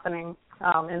what's happening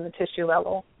in the tissue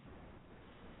level.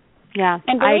 Yeah,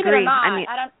 and believe I agree. It or not,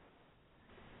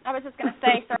 I was just going to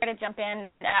say, sorry to jump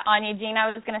in on you, Gena. I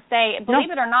was just going to say,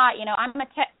 believe it or not,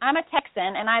 I'm a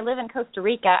Texan and I live in Costa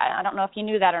Rica. I don't know if you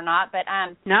knew that or not, but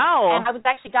no. And I was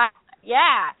actually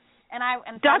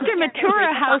And Dr.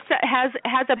 Matura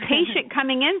has a patient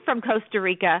coming in from Costa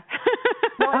Rica.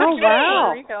 Oh,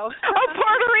 wow.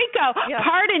 Puerto Rico. Yeah.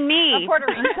 Pardon me. Puerto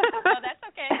Rico. No, that's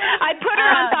okay. I put her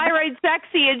on Thyroid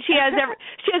Sexy, and she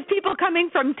has people coming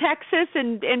from Texas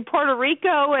and Puerto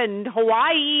Rico and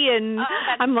Hawaii, and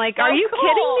I'm like, so are you cool.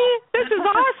 kidding me? This is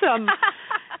awesome.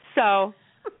 So,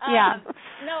 yeah.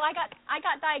 No, I got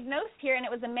diagnosed here, and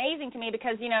it was amazing to me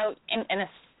because, in a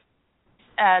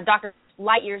doctor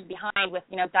light years behind with,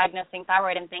 diagnosing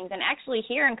thyroid and things. And actually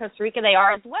here in Costa Rica they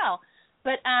are as well.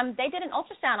 But they did an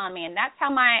ultrasound on me, and that's how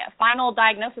my final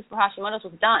diagnosis for Hashimoto's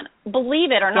was done.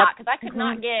 Believe it or not, because I could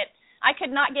not get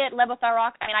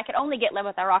levothyroxine. I mean, I could only get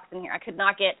levothyroxine here. I could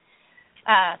not get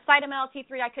Cytomel,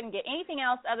 T3. I couldn't get anything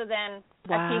else other than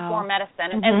a T4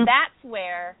 medicine. And that's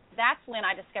when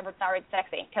I discovered Thyroid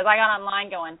Sexy, because I got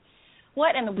online going,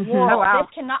 what in the world?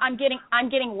 This cannot. I'm getting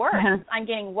worse. I'm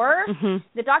getting worse.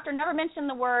 The doctor never mentioned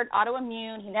the word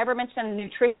autoimmune. He never mentioned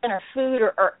nutrition or food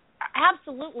or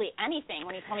absolutely anything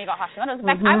when he told me about Hashimoto's. In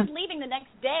fact, I was leaving the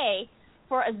next day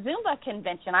for a Zumba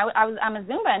convention. I'm a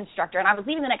Zumba instructor, and I was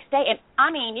leaving the next day. And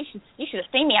I mean, you should have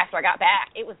seen me after I got back.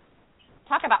 It was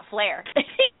talk about flair.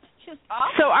 Just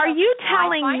awesome. So, are you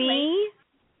telling me?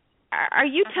 Are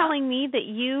you telling me that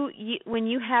you when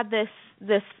you had this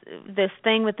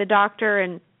thing with the doctor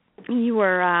and you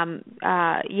were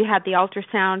you had the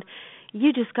ultrasound,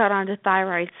 you just got onto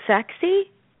Thyroid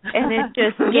Sexy? And it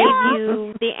just gave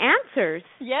you the answers.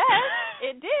 Yes,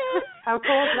 it did. How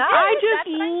cool is that? I just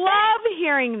love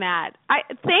hearing that.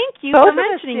 Thank you for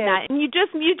mentioning that. And you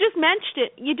just mentioned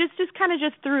it. You just kind of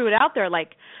just threw it out there,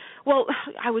 like, well,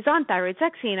 I was on Thyroid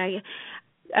Sexy, and I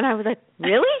was like,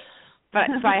 really? But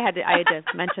so I had to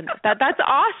mention that. That's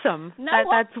awesome.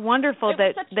 That's wonderful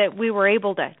that we were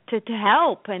able to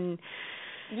help and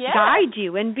guide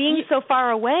you, and being so far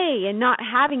away and not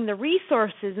having the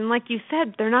resources, and like you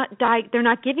said, they're not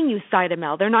giving you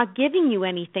Cytomel, they're not giving you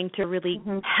anything to really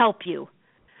help you.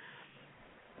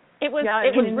 It was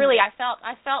really I felt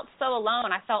so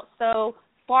alone. I felt so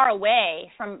far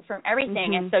away from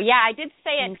everything. And so, yeah, I did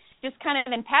say it just kind of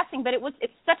in passing, but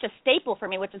it's such a staple for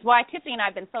me, which is why Tiffany and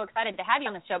I have been so excited to have you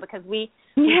on the show, because we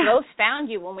both found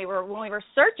you when we were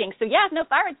searching. So, yeah, no,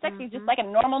 Thyroid Sexy is just like a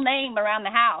normal name around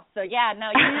the house. So, yeah,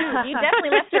 no, you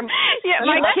definitely left your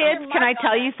my kids, can I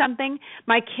tell you something?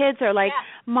 My kids are like,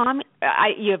 Mommy,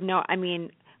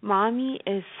 Mommy,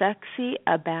 is sexy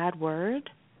a bad word?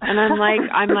 And I'm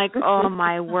like, oh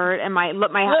my word! And my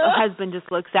husband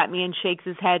just looks at me and shakes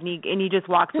his head, and he just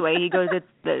walks away. He goes,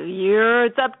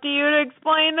 "It's up to you to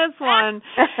explain this one."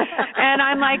 And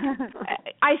I'm like,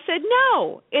 I said,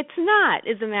 no, it's not.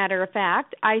 As a matter of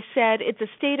fact, I said it's a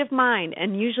state of mind.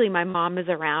 And usually my mom is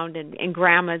around, and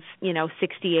Grandma's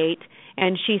 68,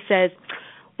 and she says,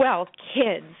 "Well,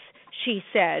 kids," she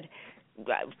said,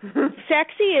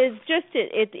 sexy is just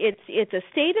it's a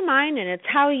state of mind, and it's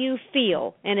how you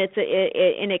feel, and it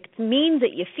means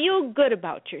that you feel good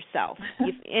about yourself,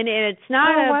 and it's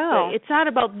not it's not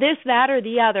about this, that, or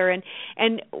the other. And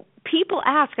people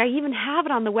ask, I even have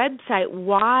it on the website,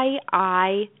 why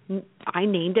I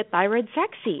named it Thyroid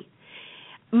Sexy.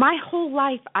 My whole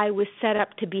life I was set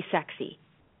up to be sexy.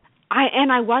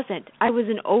 I wasn't. I was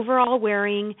an overall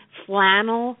wearing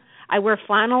flannel. I wear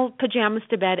flannel pajamas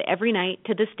to bed every night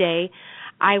to this day.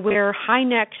 I wear high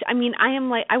necks. I mean, I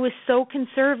was so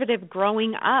conservative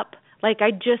growing up. Like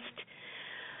I'm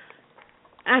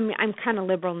kind of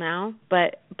liberal now,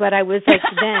 but I was like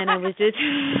then I was just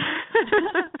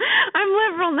I'm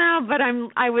liberal now, but I'm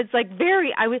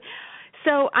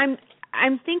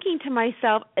thinking to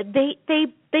myself, they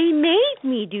made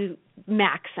me do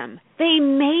Maxim. They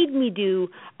made me do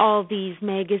all these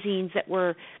magazines that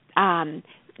were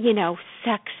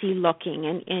sexy looking,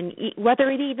 and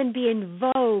whether it even be in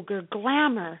Vogue or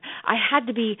Glamour, I had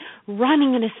to be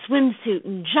running in a swimsuit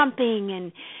and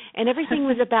jumping, and everything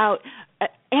was about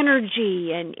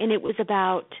energy, and it was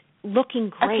about looking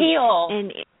great. Appeal.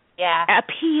 And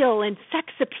appeal and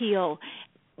sex appeal.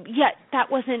 Yet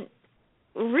that wasn't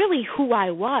really who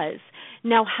I was.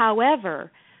 Now,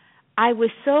 however, I was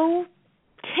so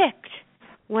ticked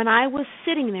when I was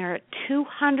sitting there at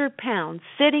 200 pounds,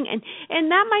 sitting, and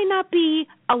that might not be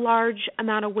a large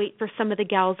amount of weight for some of the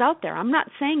gals out there. I'm not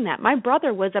saying that. My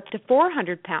brother was up to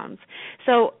 400 pounds.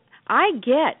 So I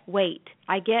get weight.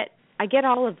 I get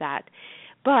all of that.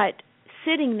 But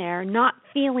sitting there not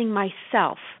feeling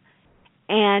myself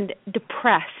and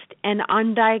depressed and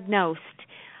undiagnosed,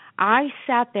 I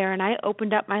sat there and I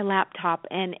opened up my laptop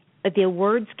and the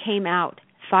words came out,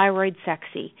 Thyroid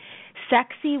Sexy.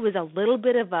 Sexy was a little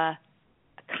bit of a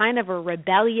kind of a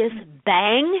rebellious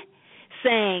bang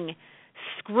saying,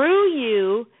 screw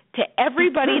you to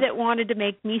everybody that wanted to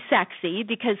make me sexy,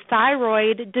 because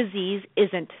thyroid disease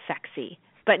isn't sexy.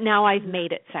 But now I've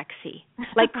made it sexy.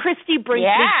 Like Christy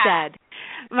Brinkley said,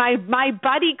 my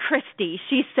buddy Christy,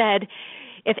 she said,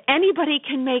 if anybody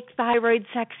can make thyroid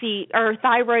sexy,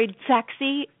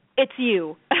 it's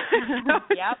you.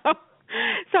 Yep.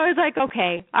 So I was like,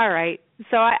 okay, all right.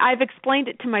 So I've explained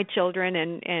it to my children,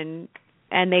 and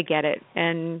they get it.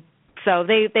 And so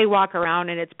they walk around,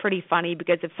 and it's pretty funny,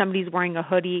 because if somebody's wearing a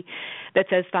hoodie that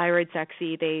says Thyroid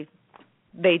Sexy, they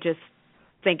just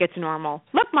think it's normal.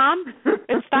 Look, Mom,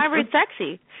 it's Thyroid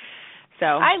Sexy. So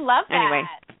I love that. Anyway,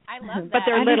 I love that. But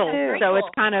they're little, so cool. It's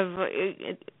kind of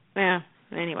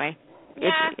anyway.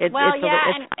 Yeah. It's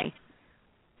funny.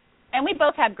 And we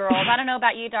both have girls. I don't know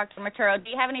about you, Dr. Maturo. Do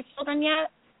you have any children yet?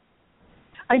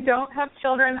 I don't have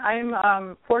children.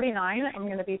 I'm 49. I'm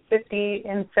going to be 50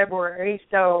 in February.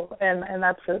 So, and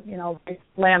that's a big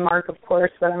landmark, of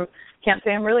course, that I can't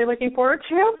say I'm really looking forward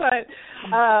to. But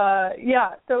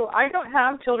so I don't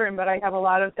have children, but I have a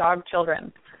lot of dog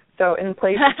children. So in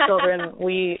place of children,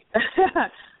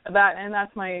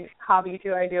 that's my hobby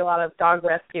too. I do a lot of dog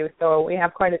rescue. So we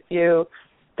have quite a few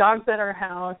dogs at our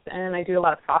house, and I do a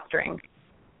lot of fostering.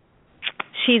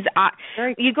 You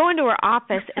go into her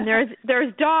office, and there's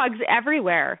dogs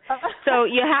everywhere. So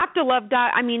you have to love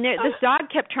dogs. I mean, this dog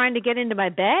kept trying to get into my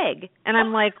bag, and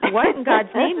I'm like, what in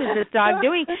God's name is this dog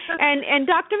doing? And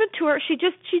Dr. Mature, she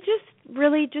just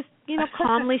really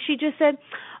calmly, she just said,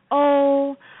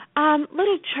 oh,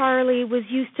 little Charlie was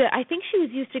used to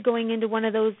going into one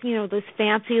of those, those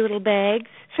fancy little bags.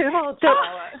 And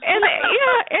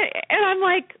I'm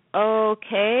like,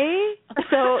 okay,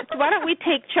 so why don't we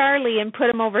take Charlie and put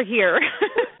him over here?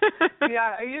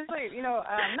 Yeah, I usually, not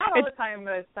all the time,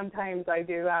 but sometimes I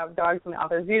do have dogs in the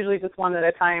office, usually just one at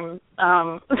a time.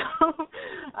 Otherwise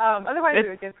it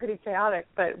would get pretty chaotic,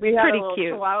 but we had a little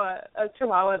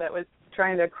chihuahua that was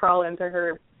trying to crawl into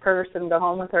her purse and go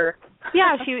home with her.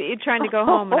 Yeah, she trying to go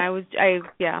home, and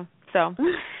so.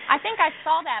 I think I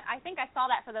saw that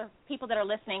for the people that are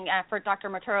listening for Dr.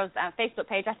 Maturo's Facebook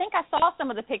page. I think I saw some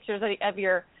of the pictures of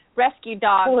your rescue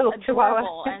dog.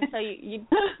 Adorable. And so you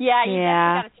definitely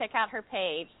got to check out her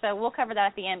page. So we'll cover that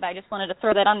at the end, but I just wanted to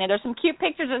throw that on there. There's some cute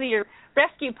pictures of your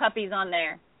rescue puppies on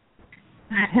there.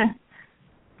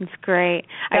 It's great.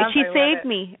 She saved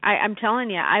me. I'm telling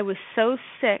you, I was so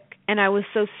sick, and I was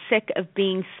so sick of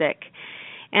being sick.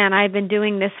 And I've been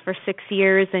doing this for 6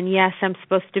 years, and yes, I'm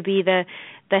supposed to be the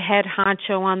head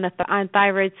honcho on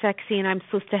Thyroid Sexy, and I'm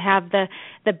supposed to have the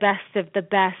best of the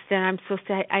best, and I'm supposed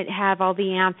to have all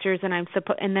the answers, and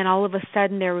then all of a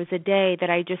sudden there was a day that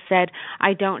I just said,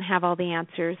 I don't have all the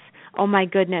answers. Oh my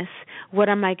goodness, what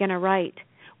am I going to write?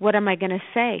 What am I going to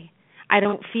say? I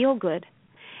don't feel good.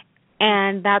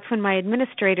 And that's when my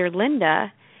administrator,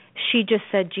 Linda, she just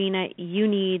said, Gena, you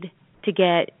need to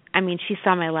she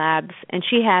saw my labs, and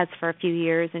she has for a few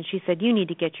years, and she said, you need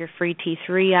to get your free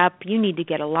T3 up. You need to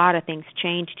get a lot of things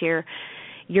changed here.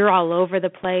 You're all over the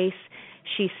place.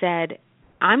 She said,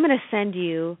 I'm going to send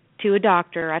you to a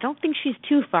doctor. I don't think she's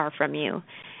too far from you.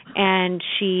 And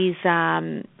she's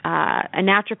a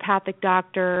naturopathic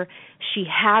doctor. She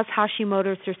has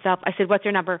Hashimoto's herself. I said, what's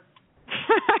her number? I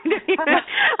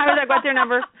was like, what's her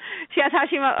number? She has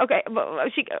Hashimoto. Okay.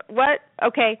 What?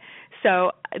 Okay.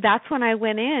 So that's when I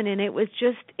went in, and it was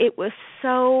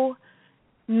so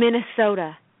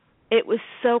Minnesota. It was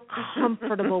so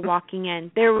comfortable walking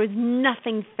in. There was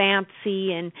nothing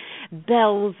fancy and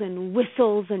bells and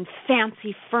whistles and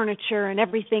fancy furniture and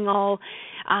everything all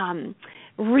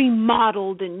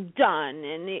remodeled and done.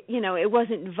 And, it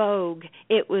wasn't Vogue.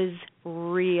 It was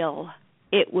real.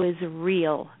 It was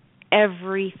real.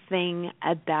 Everything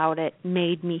about it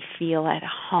made me feel at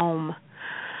home.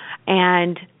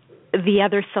 And the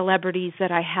other celebrities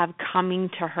that I have coming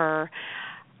to her,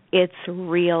 it's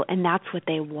real, and that's what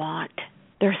they want.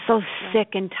 They're so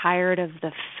sick and tired of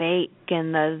the fake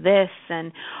and the this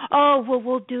and,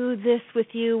 we'll do this with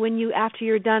you after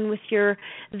you're done with your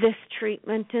this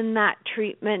treatment and that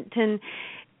treatment. And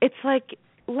it's like,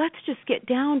 let's just get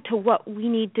down to what we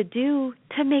need to do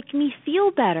to make me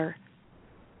feel better.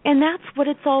 And that's what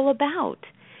it's all about.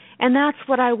 And that's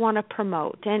what I want to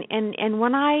promote. And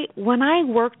when I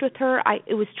worked with her,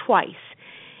 it was twice.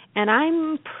 And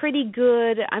I'm pretty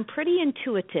good. I'm pretty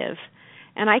intuitive.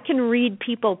 And I can read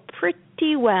people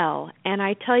pretty well. And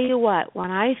I tell you what,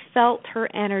 when I felt her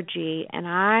energy and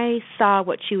I saw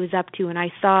what she was up to and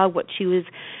I saw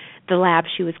the lab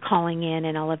she was calling in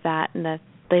and all of that and the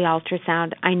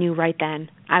ultrasound, I knew right then.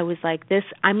 I was like,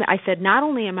 I said, not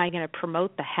only am I going to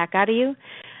promote the heck out of you,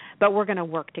 but we're going to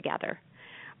work together.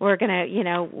 We're going to,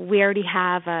 we already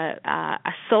have a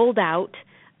sold out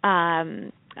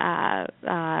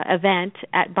event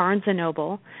at Barnes &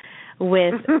 Noble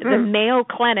with the Mayo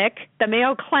Clinic that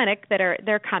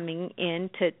they're coming in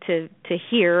to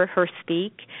hear her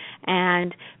speak,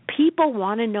 and people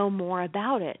want to know more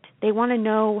about it. They want to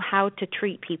know how to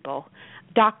treat people,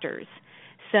 doctors.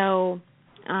 So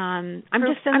I'm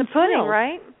Proof's in the pudding,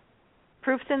 right?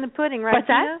 Proof's in the pudding, right? What's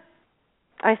that?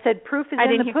 I said proof is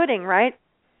in the pudding, right?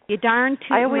 You're darn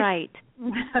right.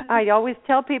 I always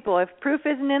tell people, if proof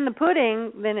isn't in the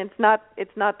pudding, then it's not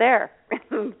there.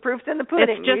 Proof's in the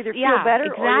pudding. You either feel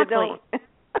better or you don't.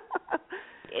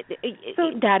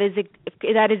 That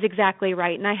is exactly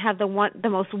right. And I have the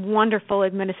most wonderful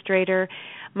administrator,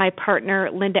 my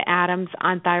partner Linda Adams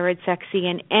on Thyroid Sexy,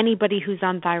 and anybody who's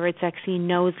on Thyroid Sexy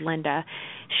knows Linda.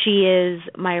 She is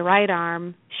my right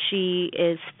arm. She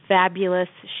is fabulous.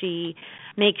 She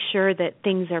makes sure that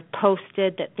things are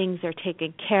posted, that things are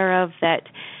taken care of, that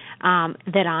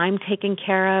I'm taken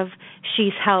care of.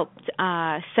 She's helped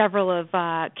several of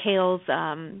Kale's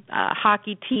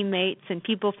hockey teammates and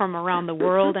people from around the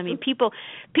world. I mean,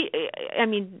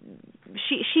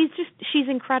 she's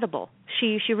incredible.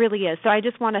 She really is. So I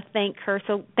just want to thank her.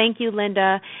 So thank you,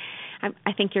 Linda.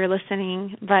 I think you're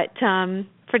listening, but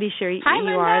pretty sure you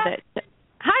are.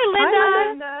 Hi,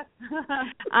 Linda.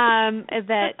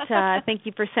 Thank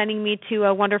you for sending me to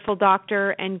a wonderful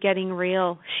doctor and getting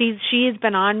real. She has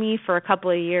been on me for a couple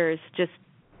of years. Just,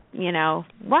 why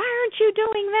aren't you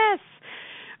doing this?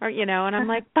 Or, and I'm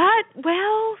like,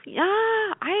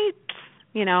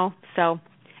 so,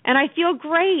 and I feel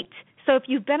great. So if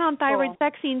you've been on Thyroid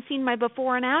Sexy and seen my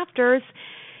before and afters,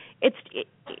 it's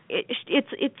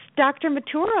Dr.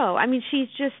 Maturo. I mean, she's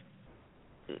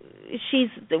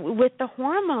with the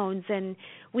hormones, and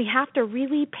we have to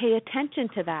really pay attention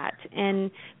to that. And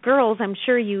girls, I'm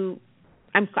sure you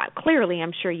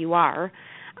are,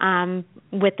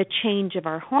 with the change of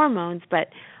our hormones, but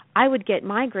I would get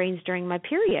migraines during my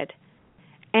period.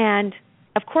 And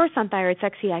of course, on Thyroid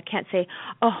Sexy, I can't say,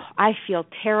 oh, I feel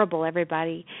terrible,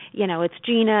 everybody. It's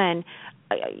Gena, and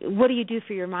what do you do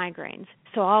for your migraines?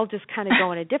 So I'll just kind of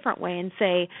go in a different way and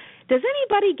say, does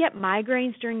anybody get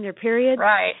migraines during their period?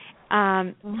 Right.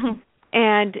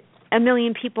 And a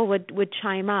million people would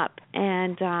chime up,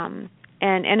 and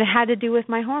it had to do with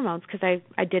my hormones because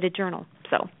I did a journal.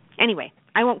 So anyway,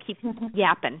 I won't keep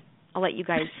yapping. I'll let you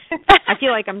guys. I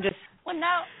feel like I'm just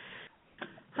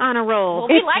on a roll.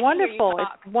 Well, it's wonderful.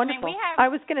 It's wonderful. I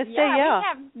was going to say, we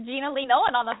have Gena Lee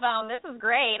Nolin on the phone. This is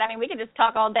great. I mean, we can just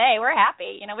talk all day. We're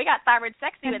happy. We got Thyroid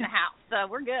Sexy in the house, so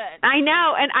we're good. I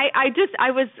know, and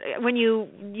I was when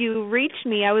you reached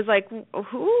me, I was like,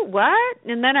 who, what?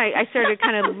 And then I started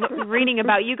kind of reading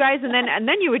about you guys, and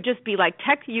then you would just be like,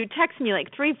 you text me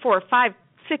like 3, 4, 5,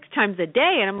 6 times a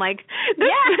day, and I'm like,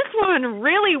 this woman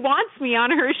really wants me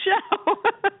on her show.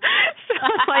 So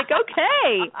I'm like,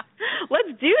 okay, let's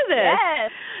do this.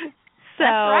 Yes. So that's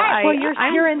right. Well,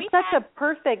 you're in such a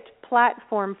perfect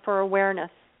platform for awareness,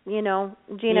 Gena,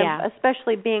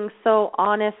 especially being so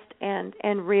honest and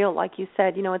real, like you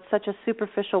said. It's such a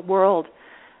superficial world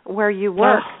where you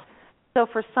work. So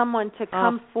for someone to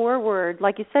come forward,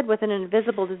 like you said, with an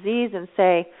invisible disease and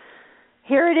say,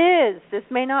 here it is. This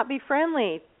may not be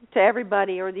friendly to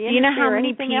everybody or the industry or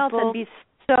anything else, and be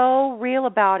so real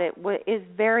about it is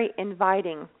very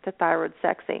inviting to Thyroid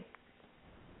Sexy.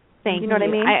 Thank you. You know what I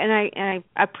mean? And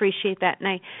I appreciate that.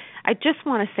 And I just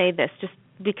want to say this, just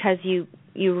because you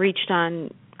reached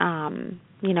on,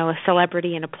 a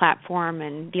celebrity and a platform,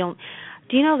 and do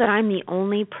you know that I'm the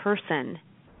only person,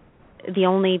 the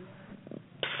only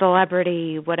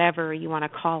celebrity, whatever you want to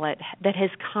call it, that has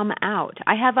come out.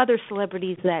 I have other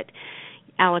celebrities that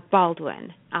Alec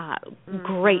Baldwin,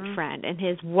 great friend, and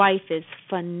his wife is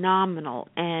phenomenal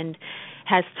and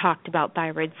has talked about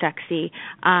Thyroid Sexy.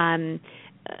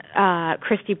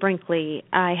 Christy Brinkley.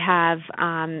 I've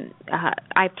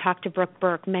talked to Brooke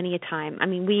Burke many a time. I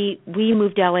mean, we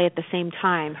moved to LA at the same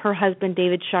time. Her husband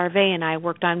David Charvet and I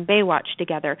worked on Baywatch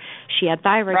together. She had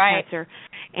thyroid cancer.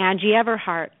 Angie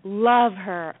Everhart, love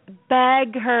her,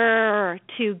 beg her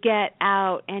to get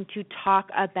out and to talk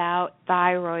about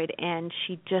thyroid, and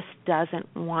she just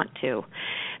doesn't want to.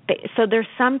 So there's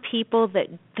some people that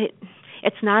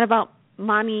it's not about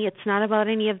money, it's not about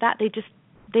any of that.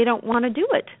 They don't want to do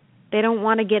it. They don't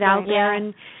want to get out there,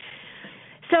 and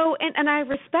so and I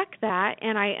respect that,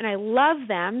 and I love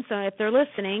them. So if they're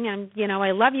listening, and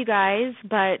I love you guys,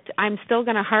 but I'm still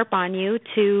going to harp on you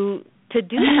to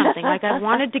do something. Like I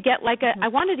wanted to get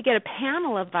a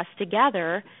panel of us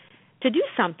together to do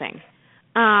something.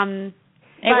 It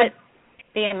would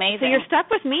be amazing. So you're stuck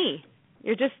with me.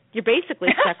 You're basically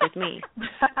stuck with me.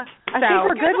 I think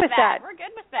we're good with that. We're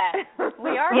good with that.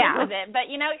 We are good with it. But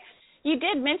you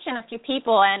did mention a few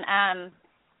people, and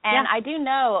I do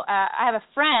know I have a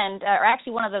friend, or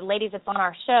actually one of the ladies that's on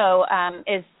our show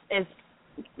is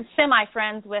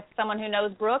semi-friends with someone who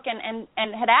knows Brooke, and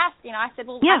had asked, I said,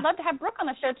 well, I'd love to have Brooke on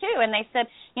the show too, and they said,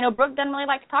 Brooke doesn't really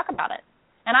like to talk about it.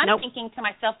 And I'm thinking to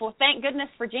myself, well, thank goodness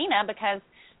for Gena, because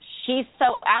she's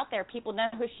so out there. People know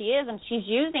who she is, and she's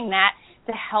using that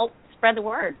to help spread the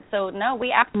word. So, no, we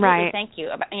absolutely thank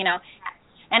you.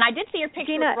 And I did see your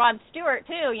picture with Rod Stewart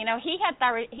too. He had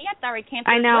thyroid cancer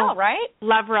as well, right?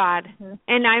 Love Rod,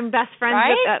 and I'm best friends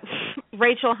with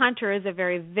Rachel Hunter is a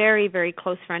very, very, very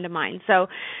close friend of mine. So,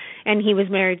 and he was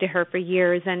married to her for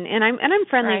years, and I'm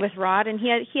friendly with Rod, and he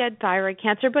had thyroid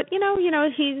cancer, but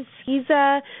he's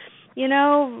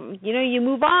you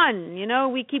move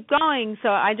on, we keep going. So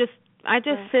I just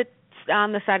sit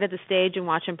on the side of the stage and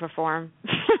watch him perform.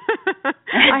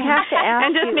 I have to ask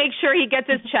and just make sure he gets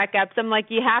his checkups. I'm like,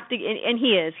 you have to, and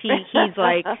he is. He's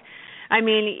like, I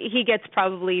mean, he gets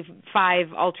probably 5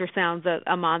 ultrasounds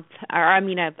a month, or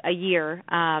a year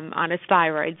on his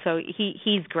thyroid. So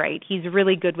he's great. He's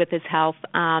really good with his health.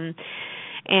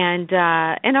 And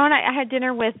I had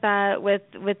dinner with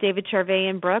David Charvet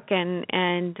and Brooke,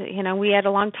 and we had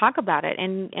a long talk about it.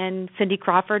 And Cindy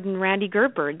Crawford and Randy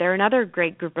Gerber, they're another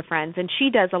great group of friends, and she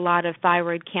does a lot of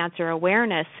thyroid cancer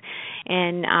awareness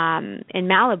in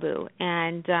Malibu,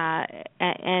 and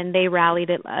they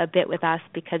rallied a bit with us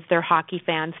because they're hockey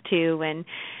fans too, and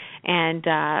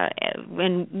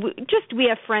we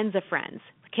have friends of friends.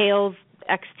 Kale's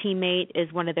ex-teammate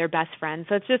is one of their best friends.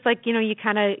 So it's just like, you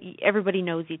kind of, everybody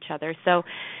knows each other. So,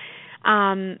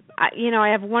 I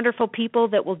have wonderful people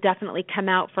that will definitely come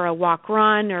out for a walk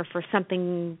run or for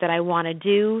something that I want to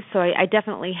do. So I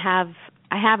definitely have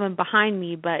them behind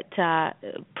me, but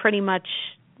pretty much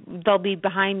they'll be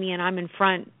behind me and I'm in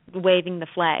front waving the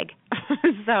flag.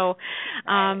 So,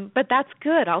 but that's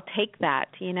good. I'll take that.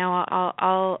 You know,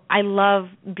 I love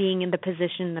being in the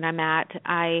position that I'm at.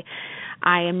 I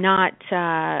am not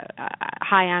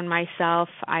high on myself.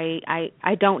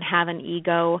 I don't have an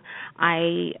ego.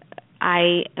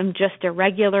 I am just a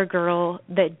regular girl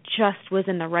that just was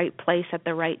in the right place at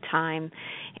the right time,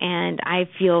 and I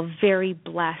feel very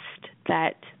blessed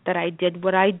that I did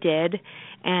what I did,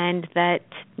 and that,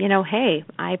 you know, hey,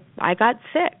 I got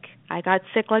sick. I got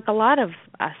sick like a lot of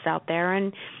us out there,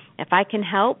 and if I can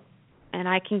help and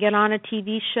I can get on a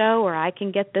TV show, or I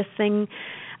can get this thing,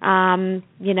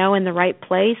 you know, in the right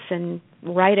place and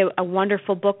write a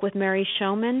wonderful book with Mary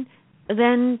Showman,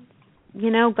 then,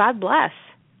 you know, God bless.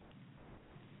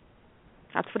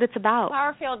 That's what it's about.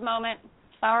 Flowerfield moment.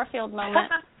 Flowerfield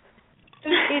moment.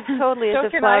 It totally is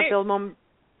a Flowerfield moment.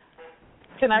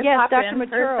 Can I pop in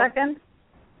for a second?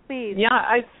 Please.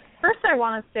 Yeah, first I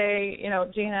want to say, you know,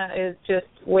 Gena is just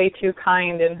way too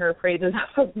kind in her praises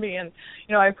of me, and,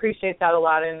 you know, I appreciate that a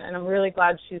lot, and I'm really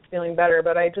glad she's feeling better,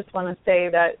 but I just want to say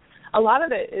that a lot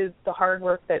of it is the hard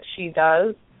work that she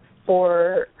does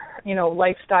for, you know,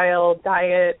 lifestyle,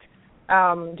 diet,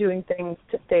 doing things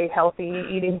to stay healthy,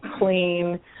 eating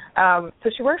clean. So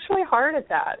she works really hard at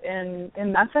that, and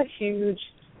that's a huge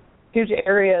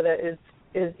area that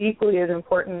is equally as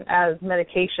important as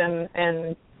medication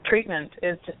and treatment,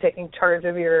 is just taking charge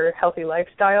of your healthy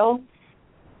lifestyle.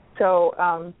 So,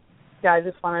 I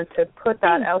just wanted to put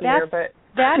that out there. But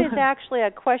that is actually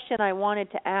a question I wanted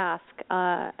to ask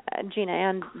Gena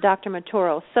and Dr.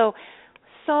 Maturo. So,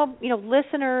 you know,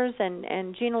 listeners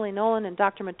and Gena Lee Nolin and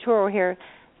Dr. Maturo here,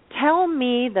 tell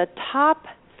me the top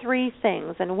 3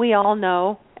 things, and we all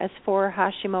know, as for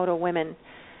Hashimoto women,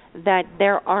 that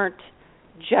there aren't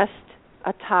just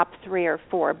a top 3 or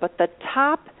 4, but the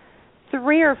top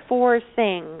 3 or 4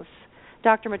 things,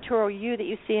 Dr. Maturo, that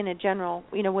you see in a general,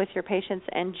 you know, with your patients,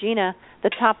 and Gena,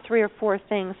 the top 3 or 4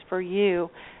 things for you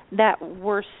that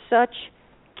were such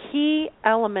key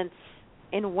elements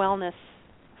in wellness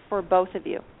for both of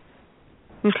you.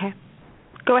 Okay.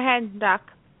 Go ahead, Doc.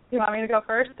 You want me to go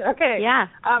first? Okay. Yeah.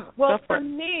 Well, for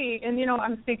me, and, you know,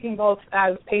 I'm speaking both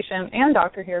as patient and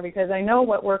doctor here because I know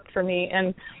what worked for me.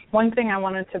 And one thing I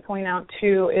wanted to point out,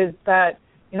 too, is that,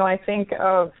 you know, I think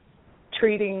of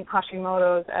treating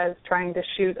Hashimoto's as trying to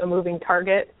shoot a moving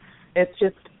target. It's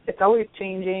always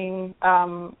changing.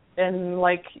 And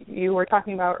like you were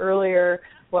talking about earlier,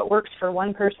 what works for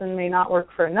one person may not work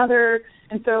for another.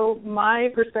 And so my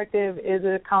perspective is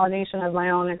a combination of my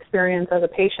own experience as a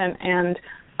patient and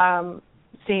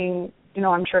seeing, you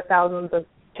know, I'm sure thousands of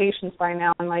patients by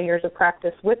now in my years of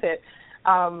practice with it.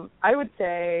 I would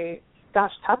say,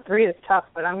 gosh, top 3 is tough,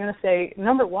 but I'm going to say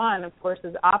number 1, of course,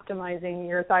 is optimizing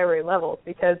your thyroid levels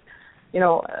because, you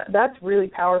know, that's really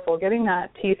powerful, getting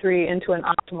that T3 into an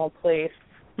optimal place.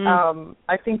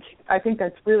 I think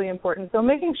that's really important. So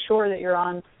making sure that you're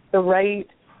on the right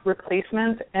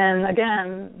replacement, and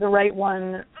again, the right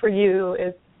one for you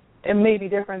it may be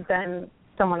different than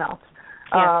someone else.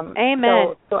 Yes.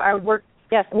 Amen. So I would work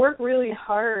really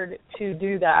hard to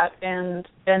do that, and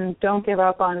don't give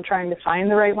up on trying to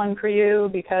find the right one for you,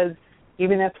 because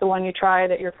even if the one you try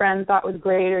that your friend thought was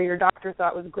great or your doctor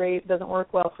thought was great doesn't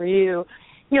work well for you,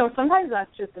 you know, sometimes that's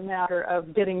just a matter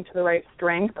of getting to the right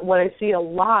strength. What I see a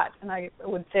lot, and I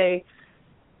would say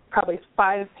probably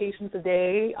 5 patients a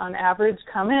day on average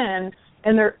come in,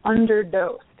 and they're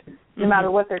underdosed, no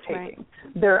matter what they're taking.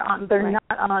 Right. They're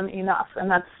not on enough,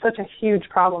 and that's such a huge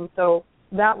problem. So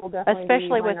that will definitely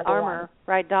especially be with Armour,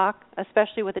 right, Doc?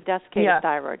 Especially with the desiccated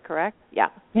thyroid, correct? Yeah.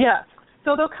 Yes.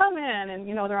 So they'll come in, and,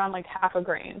 you know, they're on like half a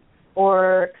grain.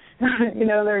 Or, you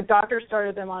know, their doctor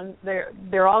started them on,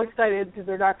 they're all excited because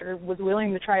their doctor was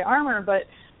willing to try Armour, but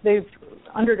they've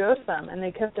underdosed them, and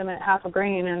they kept them at half a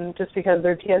grain, and just because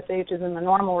their TSH is in the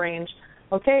normal range,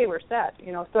 okay, we're set.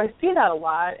 You know, so I see that a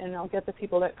lot, and I'll get the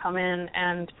people that come in,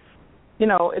 and, you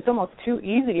know, it's almost too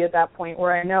easy at that point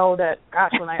where I know that,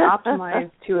 gosh, when I optimize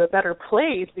to a better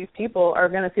place, these people are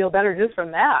going to feel better just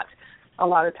from that a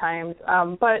lot of times.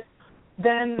 But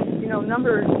then, you know,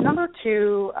 number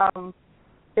 2,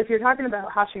 if you're talking about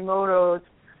Hashimoto's,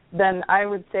 then I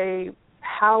would say,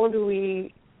 how do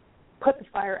we put the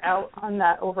fire out on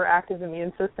that overactive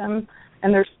immune system?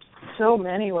 And there's so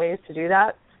many ways to do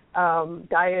that.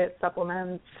 Diet,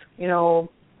 supplements, you know,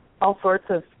 all sorts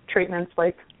of treatments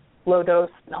like low-dose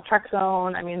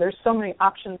naltrexone. I mean, there's so many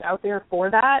options out there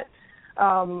for that.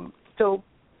 So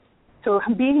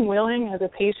being willing as a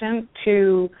patient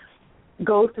to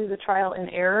go through the trial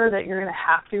and error that you're going to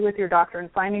have to with your doctor,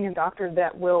 and finding a doctor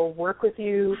that will work with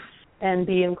you and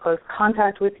be in close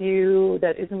contact with you,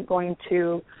 that isn't going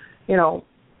to, you know,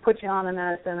 put you on the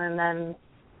medicine, and then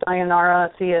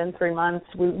sayonara, see you in 3 months.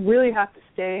 We really have to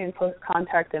stay in close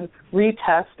contact and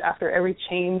retest after every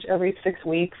change, every 6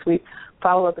 weeks. We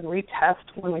follow up and retest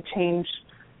when we change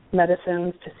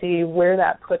medicines to see where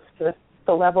that puts the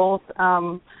levels.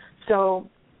 So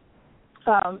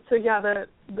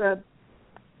the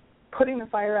putting the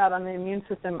fire out on the immune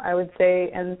system, I would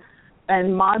say, and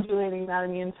modulating that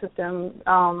immune system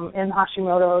in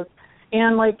Hashimoto's.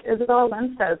 And like Isabella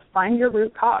Lynn says, find your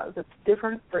root cause. It's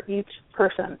different for each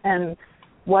person. And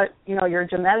what, your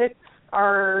genetics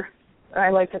are, I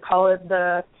like to call it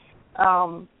the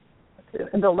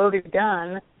loaded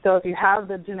gun. So if you have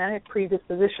the genetic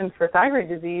predisposition for thyroid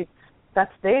disease,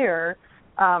 that's there.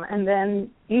 And then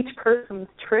each person's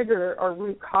trigger or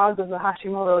root cause of the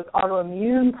Hashimoto's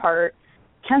autoimmune part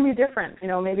can be different.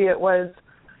 Maybe it was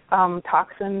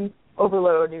toxin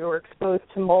overload, you were exposed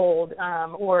to mold,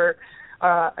 or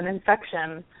an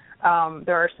infection.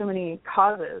 There are so many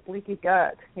causes, leaky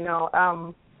gut,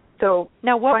 so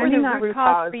now what were the root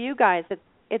cause for you guys?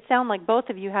 It sounded like both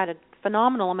of you had a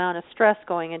phenomenal amount of stress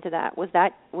going into that. Was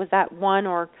that one,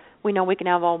 or we know we can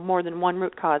have more than one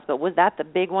root cause, but was that the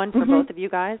big one for both of you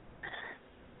guys?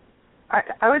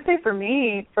 I would say for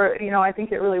me, I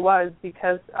think it really was,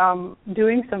 because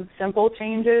doing some simple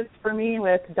changes for me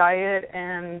with diet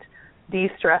and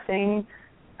de-stressing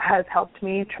has helped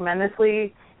me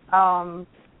tremendously. And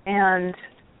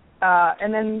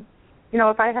then,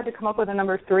 if I had to come up with a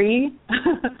number 3,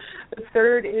 the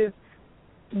third is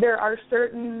there are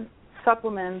certain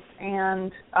supplements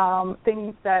and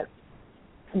things that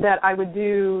I would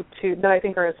do that I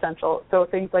think are essential. So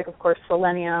things like, of course,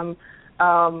 selenium,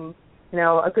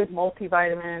 a good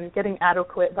multivitamin, getting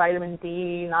adequate vitamin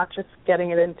D, not just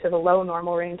getting it into the low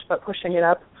normal range, but pushing it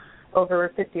up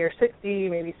over 50 or 60,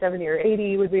 maybe 70 or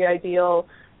 80 would be ideal.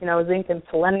 Zinc and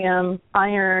selenium,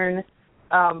 iron.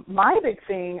 My big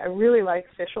thing, I really like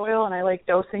fish oil, and I like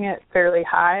dosing it fairly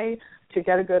high to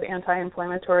get a good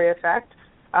anti-inflammatory effect,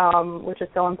 which is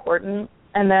so important.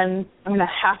 And then I'm going to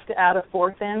have to add a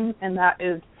fourth in, and that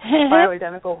is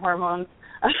bioidentical hormones.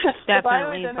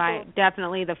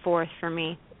 Definitely the fourth for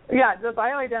me. Yeah, the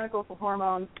bioidentical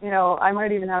hormones, I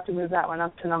might even have to move that one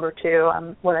up to number 2,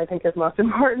 what I think is most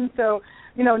important. So,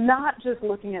 not just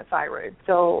looking at thyroid.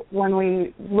 So when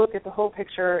we look at the whole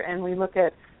picture and we look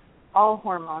at all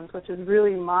hormones, which is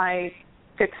really my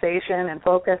fixation and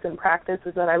focus and practice,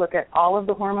 is that I look at all of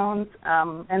the hormones,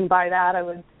 and by that I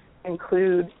would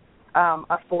include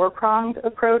a 4-pronged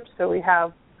approach. So we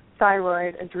have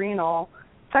thyroid, adrenal,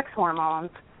 sex hormones,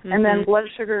 and then blood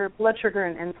sugar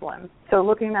and insulin. So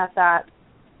looking at that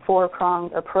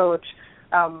 4-pronged approach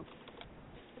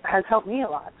has helped me a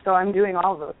lot. So I'm doing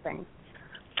all of those things.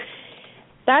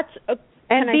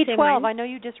 And B12. I know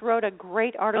you just wrote a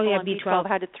great article on B12.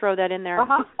 Had to throw that in there.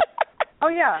 Uh-huh. Oh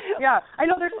yeah. I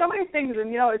know there's so many things,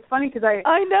 and it's funny because I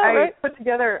put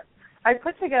together,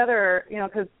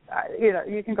 because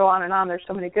you can go on and on. There's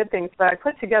so many good things, but I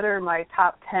put together my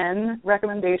top 10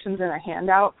 recommendations in a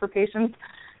handout for patients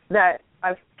that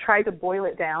I've tried to boil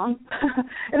it down,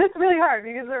 and it's really hard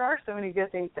because there are so many good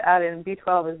things to add in.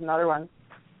 B12 is another one.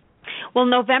 Well,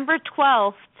 November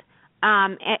 12th,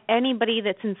 anybody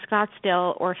that's in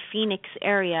Scottsdale or Phoenix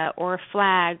area or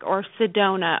Flag or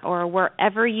Sedona or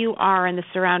wherever you are in the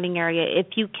surrounding area,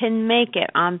 if you can make it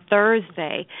on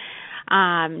Thursday,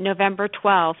 November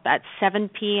 12th at 7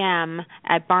 p.m.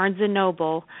 at Barnes &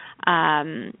 Noble,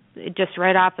 just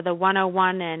right off of the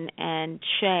 101 and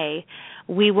Shea,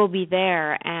 we will be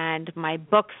there, and my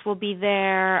books will be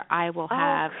there. I will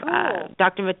have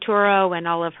Dr. Maturo and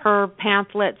all of her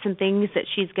pamphlets and things that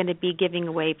she's going to be giving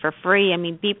away for free. I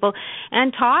mean, people,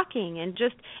 and talking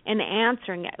and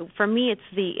answering. For me,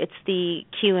 it's the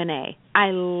Q&A. I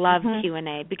love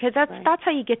Q&A because that's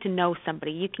how you get to know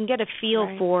somebody. You can get a feel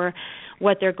for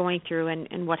what they're going through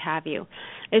and what have you.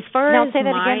 As far as say that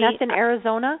again. That's in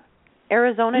Arizona.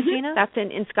 Gena? That's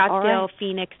in Scottsdale,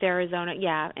 Phoenix, Arizona.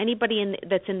 Yeah, anybody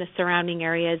that's in the surrounding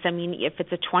areas. I mean, if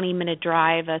it's a 20-minute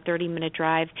drive, a 30-minute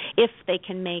drive, if they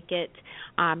can make it,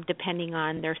 depending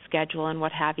on their schedule and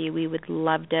what have you, we would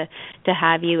love to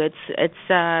have you.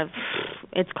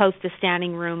 It's close to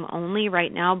standing room only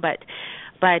right now, but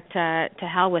to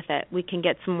hell with it. We can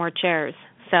get some more chairs.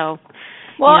 So,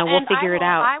 we'll figure it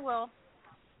out.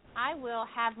 I will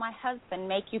have my husband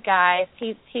make you guys.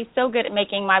 He's so good at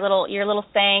making your little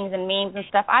sayings and memes and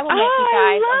stuff. I will make you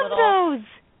guys I love those.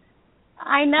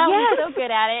 I know, he's so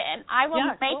good at it, and I will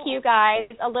make you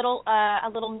guys a little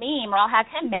meme, or I'll have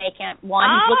him make one.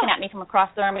 He's looking at me from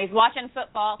across the room. He's watching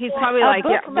football. He's probably like,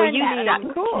 "Yeah, well, you need."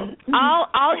 Cool.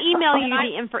 I'll email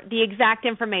you the exact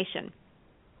information.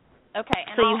 Okay,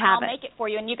 and so I'll make it for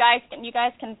you, and you guys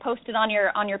can post it on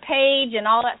your page and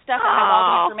all that stuff. I have all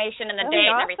the information and the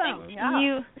date and everything.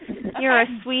 Yeah. You're a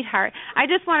sweetheart. I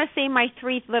just want to say my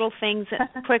 3 little things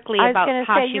quickly about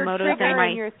Hashimoto's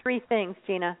and your 3 things,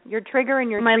 Gena. Your trigger and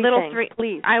your my 3 little things, 3.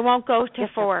 Please. I won't go to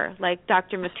 4 like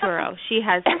Dr. Maturo. She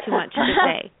has too much to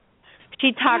say.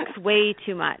 She talks way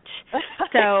too much.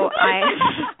 So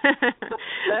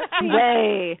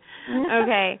way.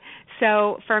 Okay.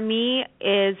 So for me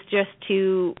is just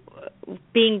to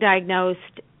being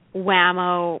diagnosed,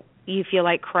 whammo, you feel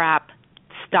like crap,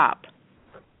 stop.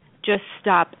 Just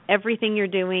stop everything you're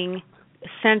doing,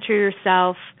 center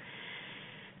yourself,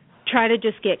 try to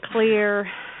just get clear,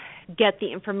 get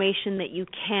the information that you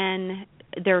can.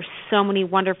 There's so many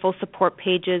wonderful support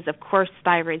pages. Of course,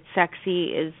 Thyroid Sexy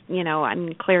is,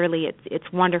 clearly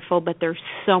it's wonderful, but there's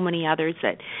so many others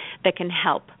that can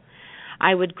help.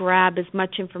 I would grab as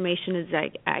much information as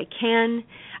I can.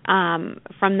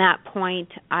 From that point,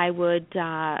 I would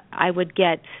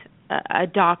get a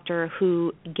doctor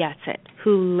who gets it,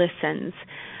 who listens,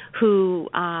 who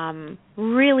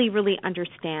really, really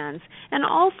understands, and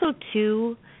also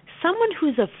too someone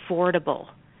who's affordable,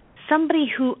 somebody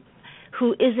who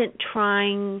isn't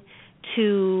trying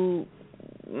to,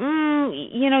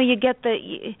 you get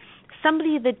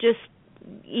somebody that just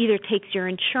either takes your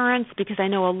insurance, because I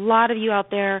know a lot of you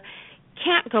out there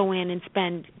can't go in and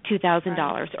spend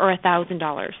 $2,000 or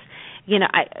 $1,000.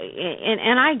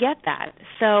 I get that.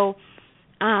 So,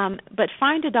 but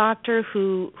find a doctor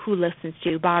who listens to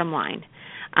you. Bottom line,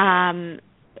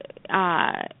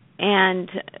 and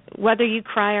whether you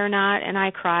cry or not, and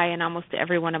I cry in almost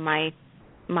every one of my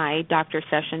doctor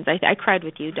sessions. I cried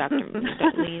with you, Dr.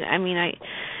 Lee.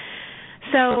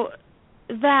 So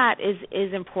that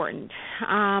is important.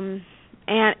 And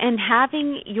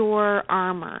having your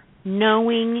armor,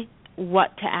 knowing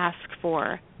what to ask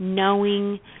for,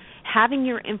 having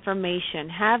your information,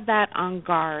 have that on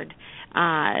guard.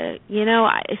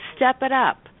 Step it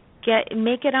up.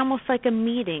 Make it almost like a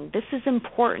meeting. This is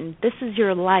important. This is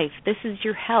your life. This is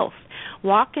your health.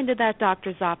 Walk into that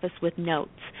doctor's office with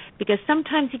notes, because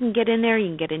sometimes you can get in there,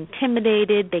 you can get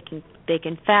intimidated. They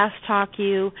can fast talk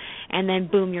you, and then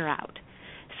boom, you're out.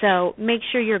 So make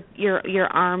sure you're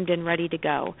armed and ready to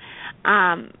go.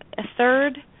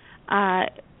 Third,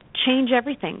 change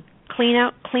everything. Clean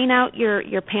out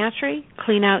your pantry.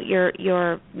 Clean out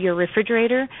your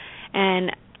refrigerator.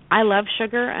 And I love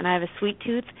sugar, and I have a sweet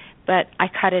tooth, but I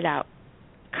cut it out.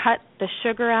 Cut the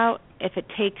sugar out if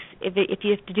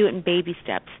you have to do it in baby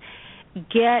steps.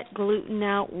 Get gluten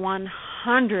out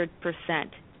 100%.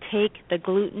 Take the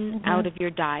gluten out of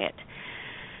your diet.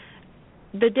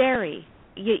 The dairy,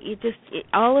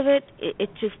 all of it.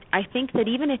 I think that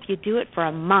even if you do it for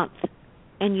a month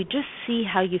and you just see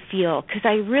how you feel, because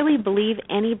I really believe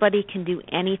anybody can do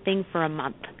anything for a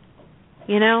month.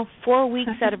 4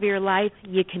 weeks out of your life,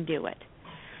 you can do it.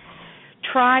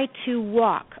 Try to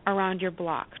walk around your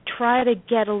block. Try to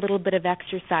get a little bit of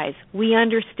exercise. We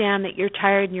understand that you're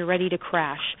tired and you're ready to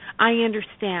crash. I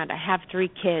understand. I have 3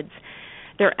 kids.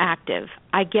 They're active.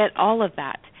 I get all of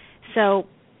that. So,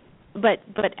 but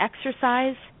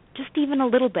exercise, just even a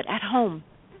little bit at home.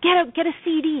 Get a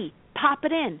CD. Pop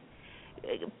it in.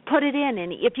 Put it in.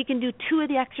 And if you can do 2 of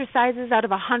the exercises out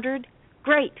of 100,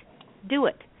 great. Do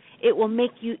it. It will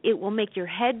make your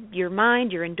head, your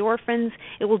mind, your endorphins.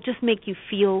 It will just make you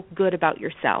feel good about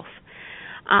yourself.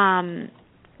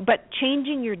 But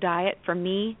changing your diet for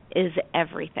me is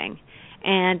everything.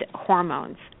 And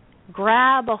hormones.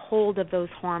 Grab a hold of those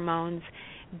hormones.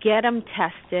 Get them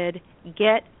tested.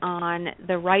 Get on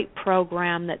the right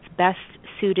program that's best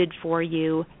suited for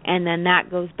you. And then that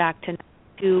goes back to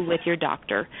with your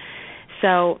doctor.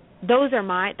 So that's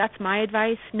my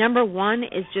advice. Number 1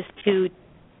 is just to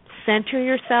center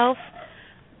yourself.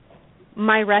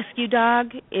 My rescue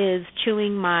dog is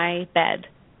chewing my bed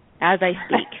as I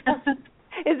speak.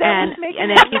 Is that what's making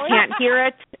and if you can't hear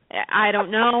it, I don't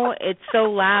know. It's so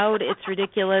loud, it's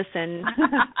ridiculous, and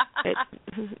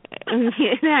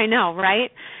I know,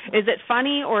 right? Is it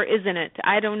funny or isn't it?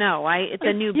 I don't know. It's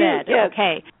a new bed. Yes.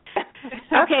 Okay.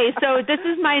 Okay, so this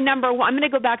is my number 1. I'm going to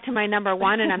go back to my number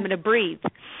 1, and I'm going to breathe.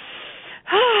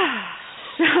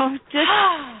 So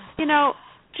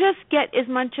just get as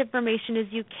much information as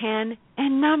you can.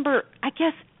 And I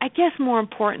guess more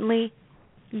importantly,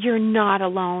 you're not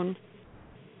alone.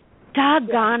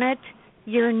 Doggone it,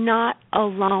 you're not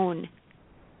alone.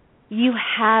 You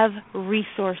have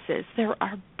resources. There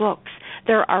are books.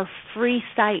 There are free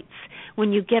sites.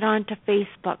 When you get onto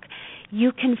Facebook,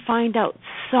 you can find out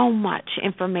so much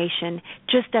information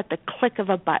just at the click of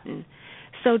a button.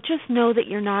 So just know that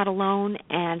you're not alone,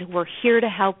 and we're here to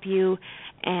help you.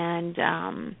 And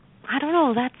I don't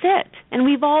know, that's it. And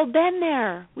we've all been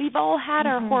there. We've all had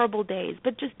our horrible days,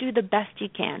 but just do the best you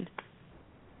can.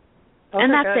 Those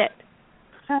and that's it.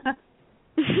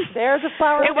 There's a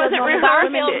flower. It wasn't a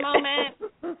Flowerfield moment.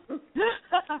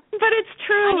 But it's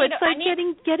true. It's like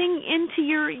getting into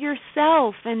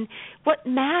yourself and what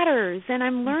matters. And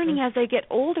I'm learning as I get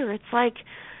older. It's like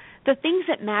the things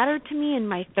that mattered to me in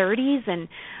my 30s, and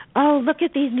look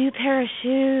at these new pair of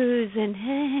shoes, and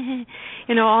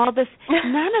all this.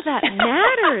 None of that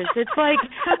matters. It's like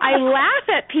I laugh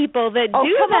at people that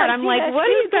do that. I'm like, what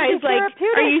are you guys like?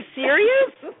 Are you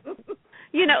serious?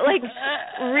 Like,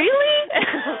 really?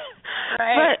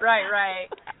 Right.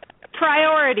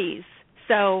 Priorities.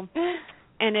 So,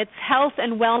 and it's health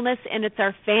and wellness, and it's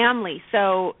our family.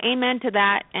 So, amen to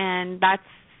that, and that's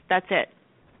it.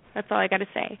 That's all I got to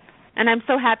say. And I'm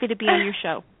so happy to be on your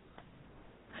show.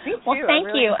 Well,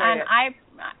 thank you. And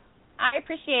I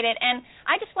appreciate it. And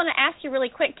I just want to ask you really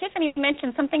quick, Tiffany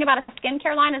mentioned something about a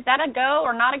skincare line. Is that a go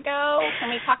or not a go? Can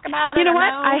we talk about it? You know what?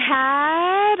 No? I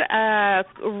had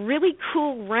a really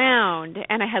cool round,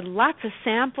 and I had lots of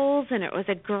samples, and it was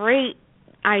a great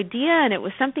idea, and it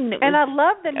was something that was I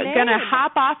love the name. Going to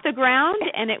hop off the ground,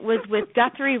 and it was with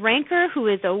Guthrie Ranker, who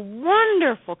is a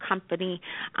wonderful company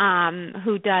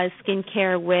who does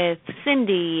skincare with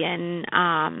Cindy, and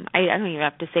I don't even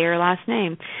have to say her last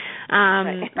name.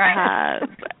 Right.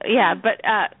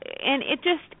 And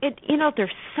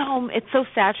it's so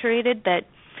saturated that,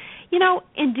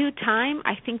 in due time,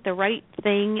 I think the right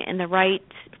thing and the right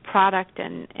product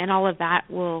and all of that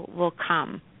will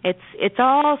come. It's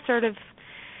all sort of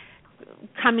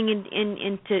coming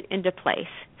into place.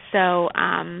 So,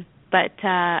 okay.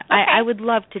 I would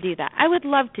love to do that. I would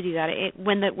love to do that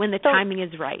when the timing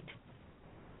is right.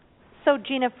 So,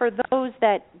 Gena, for those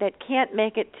that can't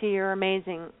make it to your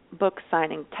amazing book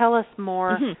signing, tell us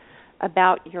more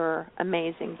about your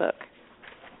amazing book.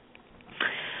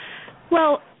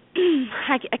 Well,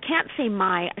 I can't say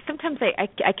my. Sometimes I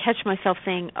catch myself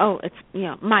saying, "Oh, it's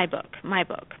my book,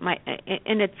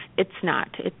 and it's not.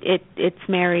 It's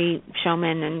Mary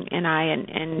Showman and I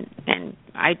and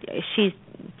I. She's.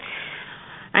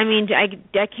 I mean,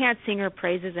 I can't sing her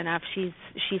praises enough. She's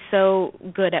so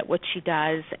good at what she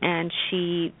does, and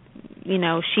she's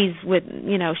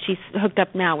hooked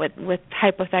up now with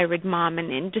hypothyroid mom,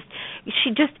 and just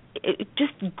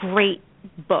great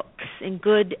books and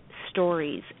good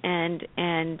stories,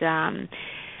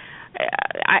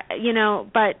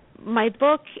 but my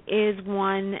book is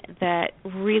one that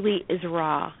really is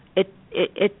raw.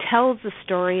 It tells the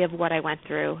story of what I went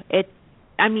through.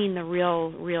 The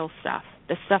real stuff,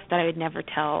 the stuff that I would never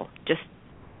tell.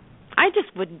 I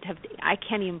just wouldn't have. I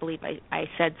can't even believe I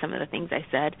said some of the things I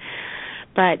said,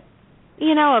 but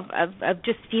of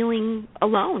just feeling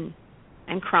alone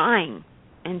and crying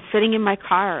and sitting in my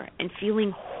car and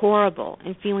feeling horrible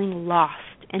and feeling lost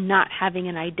and not having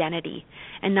an identity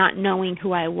and not knowing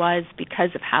who I was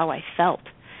because of how I felt,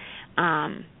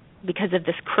 because of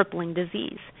this crippling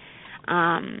disease.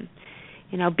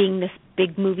 Being this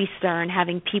big movie star and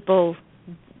having people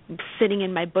sitting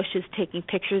in my bushes taking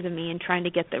pictures of me and trying to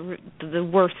get the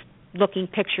worst looking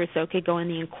picture so it could go in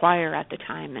the Enquirer at the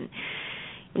time, and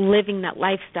living that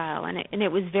lifestyle, and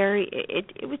it was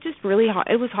it was just really hard.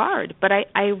 It was hard, but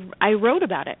I wrote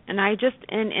about it, and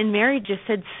and Mary just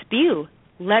said, spew,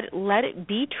 let it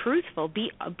be truthful,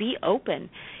 be open,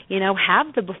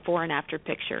 have the before and after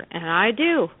picture, and I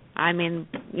do. I mean,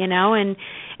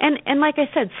 and like I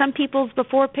said, some people's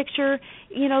before picture,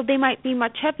 they might be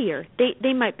much heavier.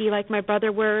 They might be like my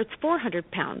brother, where it's 400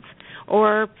 pounds,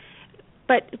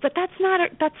 but that's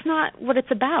not what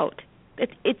it's about.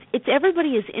 It's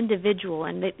everybody is individual,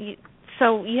 and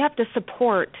so you have to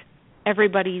support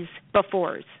everybody's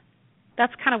befores.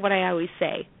 That's kind of what I always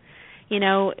say.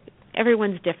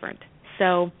 Everyone's different.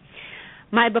 So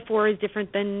my before is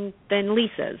different than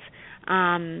Lisa's.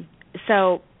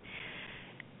 So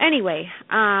anyway,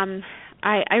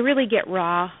 I really get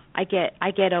raw. I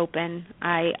get open.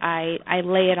 I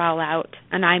lay it all out,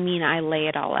 and I mean I lay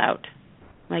it all out.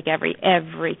 Like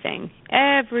everything.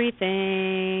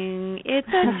 It's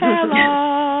a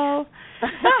tell-all.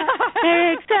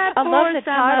 Except for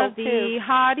some of the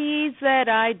hotties that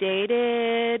I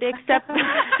dated. Except,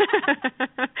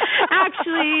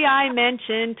 actually, I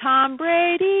mentioned Tom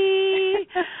Brady.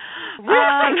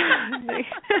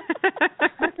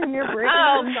 You're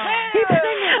breaking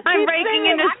I'm breaking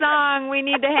into song. We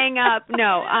need to hang up.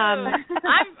 No. I'm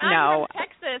from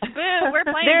Texas. Boo. We're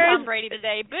playing Tom Brady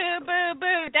today. Boo, boo,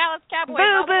 boo. Dallas Cowboys.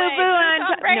 Boo, boo, boo.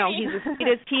 Tom Brady. No,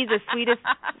 he's the sweetest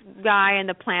guy on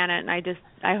the planet, and I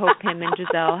hope him and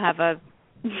Giselle have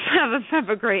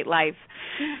a great life.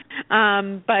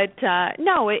 But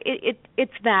no,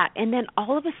 it's that, and then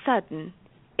all of a sudden,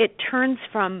 it turns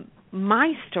from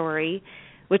my story,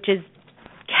 which is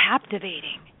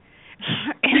captivating,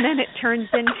 and then it turns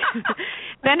into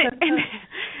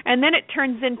then it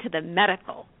turns into the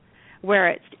medical,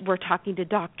 where we're talking to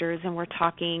doctors and we're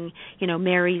talking,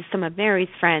 some of Mary's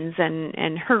friends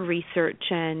and her research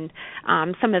and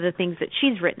some of the things that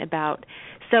she's written about.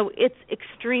 So it's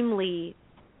extremely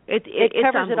it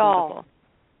covers it all.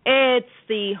 It's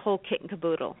the whole kit and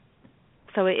caboodle.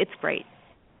 So it's great.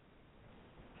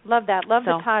 Love that. Love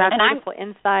the title, Beautiful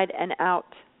Inside and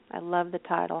Out. I love the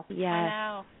title. Yes. I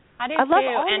know. I do I love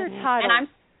too. all your titles.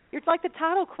 You're like the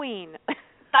title queen.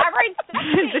 Thyroid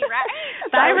sexy,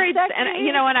 right? Thyroid sexy. And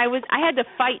and I had to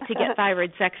fight to get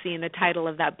Thyroid Sexy in the title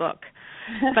of that book.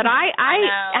 But I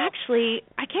actually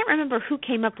can't remember who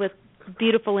came up with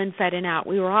Beautiful Inside and Out.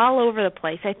 We were all over the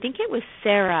place. I think it was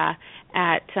Sarah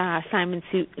at Simon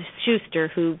Schuster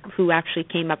who actually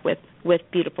came up with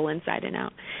Beautiful Inside and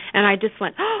Out. And I just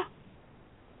went,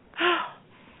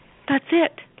 that's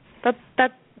it.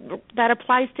 That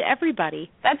applies to everybody.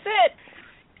 That's it.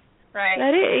 Right.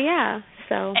 That is, yeah.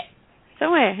 So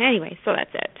anyway, so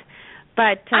that's it.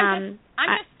 But I'm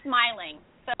just smiling.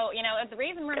 So, the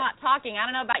reason we're not talking, I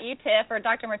don't know about you, Tiff, or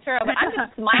Dr. Maturo, but I'm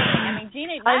just smiling. I mean,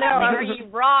 Gena, not only are you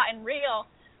raw and real,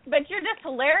 but you're just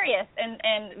hilarious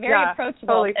and very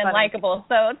approachable totally and likable.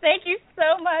 So thank you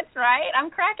so much, right? I'm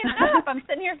cracking up. I'm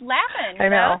sitting here laughing. I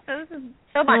know. So this is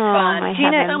so much fun.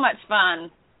 Gena, so much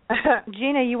fun.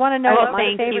 Gena, you want to know what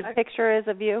my favorite picture is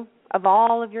of you? Of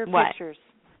all of your pictures.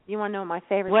 You want to know what my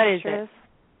favorite picture is?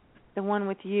 The one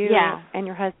with you and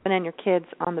your husband and your kids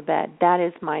on the bed. That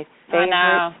is my favorite.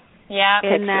 I know. Yeah.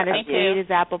 Isn't that as sweet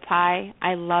as apple pie?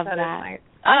 I love that. Nice.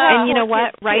 And you know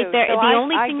what? Right there, so the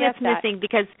only thing that's that. missing,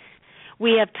 because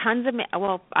we have tons of,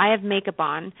 I have makeup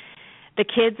on. The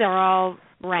kids are all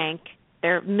rank.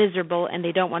 They're miserable, and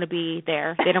they don't want to be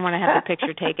there. They don't want to have their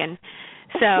picture taken.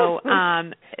 So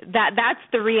that's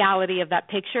the reality of that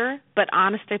picture. But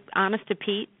honest to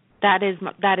Pete, that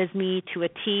is me to a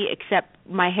T. Except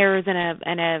my hair is in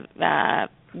a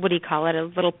what do you call it? A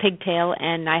little pigtail,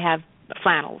 and I have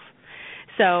flannels.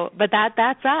 So, but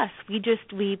that's us.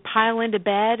 We pile into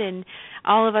bed, and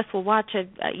all of us will watch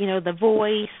The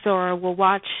Voice, or we'll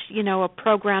watch a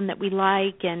program that we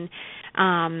like, and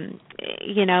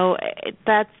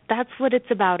that's what it's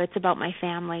about. It's about my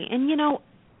family, and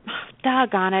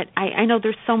doggone it, I know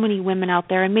there's so many women out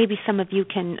there, and maybe some of you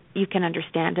can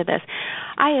understand to this.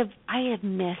 I have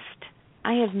missed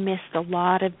a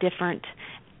lot of different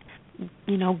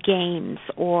games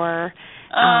or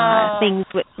things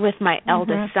with my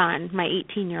eldest son, my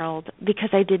 18-year-old, because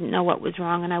I didn't know what was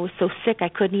wrong, and I was so sick I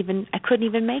couldn't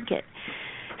even make it.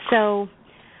 So,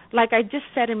 like I just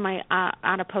said in my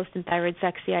on a post in Thyroid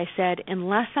Sexy, I said,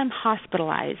 unless I'm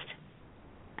hospitalized,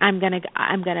 I'm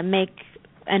gonna make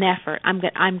an effort.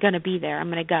 I'm gonna be there. I'm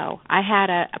gonna go. I had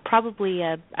probably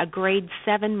a grade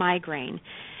 7 migraine,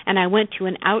 and I went to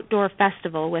an outdoor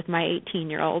festival with my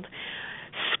 18-year-old.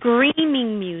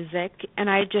 Screaming music, and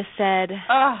I just said,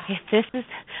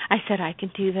 I said, I can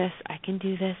do this,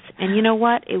 and you know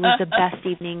what? It was the best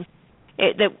evening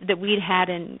that we'd had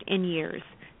in years.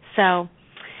 So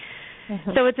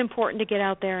it's important to get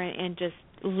out there and just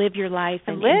live your life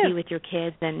and be with your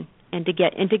kids and to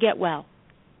get well.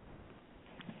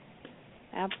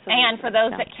 Absolutely. And for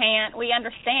those that can't, we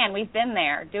understand. We've been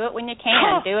there. Do it when you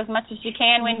can. Do as much as you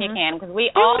can when you can, because we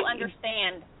all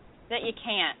understand that you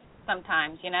can't.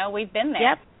 Sometimes, we've been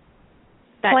there. Yep.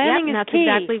 Planning is that's key.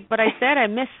 exactly what I said. I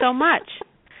missed so much.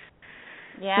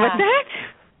 Yeah. What's that?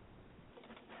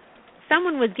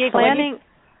 Someone was giggling. Planning.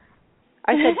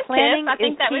 I said planning I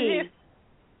think is that key. was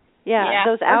you. Yeah,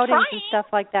 those outings and stuff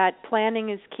like that. Planning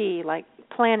is key. Like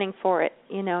planning for it.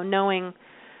 Knowing,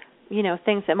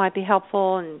 things that might be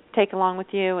helpful and take along with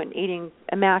you, and eating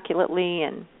immaculately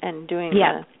and doing.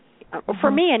 Yeah.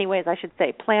 For me, anyways, I should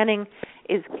say planning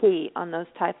is key on those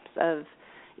types of,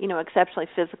 exceptionally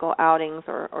physical outings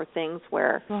or things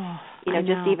where,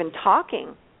 just even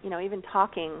talking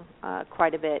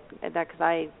quite a bit.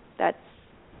 That's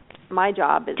my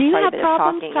job is quite a bit of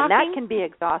talking, and that can be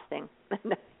exhausting.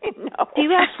 No. Do you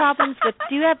have problems with?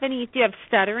 Do you have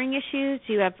stuttering issues?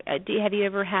 Have you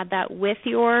ever had that with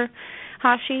your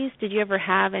Hashis? Did you ever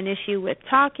have an issue with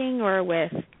talking or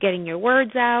with getting your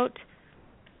words out?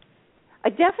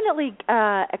 Definitely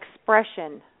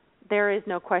expression. There is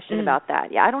no question about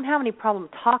that. Yeah, I don't have any problem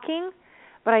talking,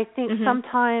 But I think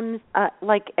sometimes,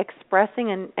 like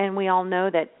expressing, and we all know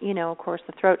that, of course,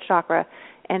 the throat chakra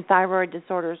and thyroid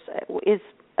disorders is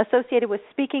associated with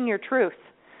speaking your truth.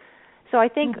 So I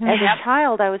think as a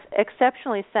child, I was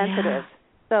exceptionally sensitive. Yeah.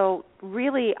 So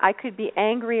really, I could be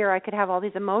angry or I could have all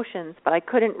these emotions, but I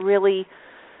couldn't really,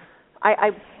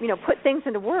 I put things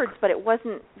into words, but it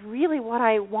wasn't really what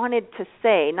I wanted to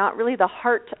say, not really the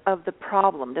heart of the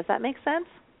problem. Does that make sense?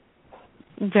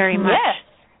 Very much. Yes.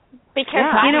 Because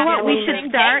you know what, we should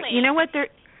start. Daily. You know what,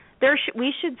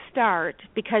 we should start,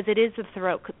 because it is the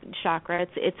throat chakra.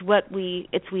 It's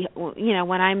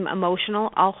when I'm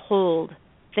emotional, I'll hold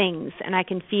things and I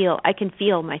can feel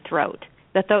my throat.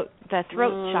 The throat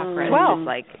chakra is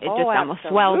like, it just almost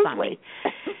swells on me.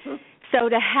 So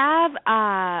to have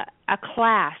a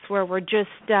class where we're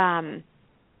just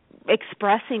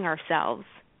expressing ourselves,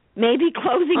 maybe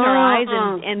closing our eyes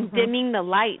and dimming the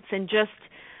lights and just,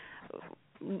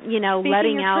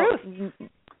 letting out,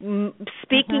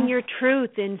 speaking your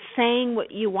truth and saying what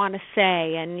you want to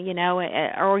say, and,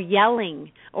 or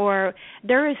yelling, or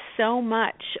there is so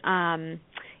much, and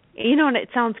it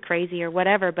sounds crazy or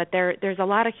whatever, but there's a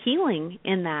lot of healing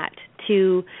in that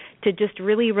to just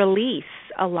really release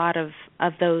a lot of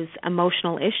those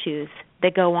emotional issues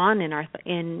that go on in our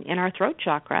throat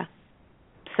chakra.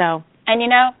 So, and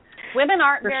women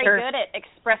aren't very good at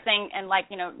expressing and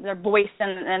their voice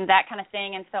and that kind of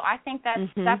thing, and so I think that's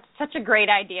such a great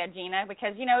idea, Gena,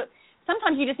 because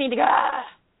sometimes you just need to go.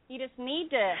 You just need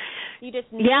to get it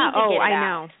out. I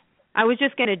know. I was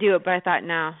just going to do it, but I thought,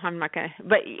 no, I'm not going to.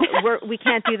 But we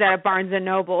can't do that at Barnes &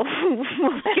 Noble.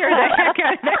 We'll scare the heck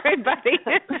out of everybody.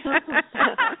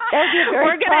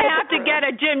 We're going to have to get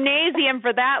a gymnasium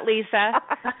for that, Lisa.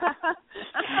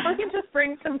 We can just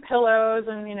bring some pillows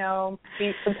and,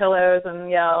 beat some pillows and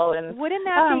yell. And wouldn't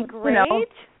that be great?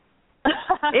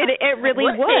 It really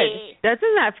would.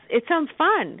 Doesn't that? It sounds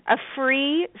fun. A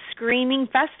free screaming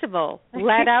festival.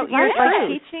 Let out your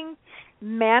truth. Teaching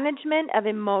management of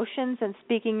emotions and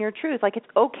speaking your truth. Like, it's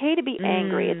okay to be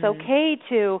angry. It's okay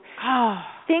to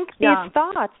think these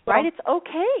thoughts, right? It's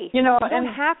okay. You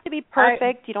don't have to be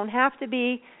perfect. You don't have to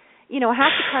be,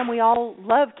 half the time we all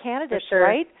love candidates,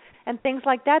 right? And things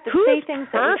like that say things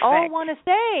that we all want to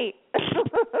say,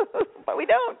 but we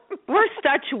don't. We're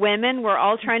such women. We're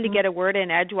all trying to get a word in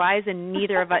edgewise, and none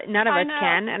of us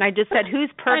can. And I just said,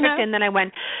 who's perfect? And then I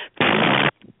went...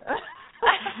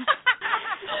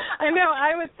 I know.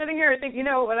 I was sitting here thinking,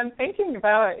 what I'm thinking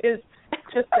about is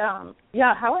just, how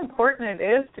important it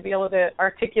is to be able to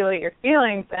articulate your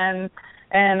feelings, and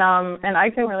I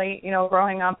can relate.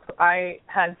 Growing up, I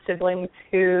had siblings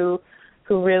who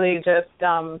really just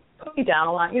put me down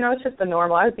a lot. It's just the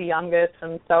normal. I was the youngest,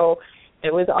 and so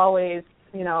it was always,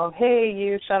 hey,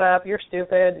 you shut up, you're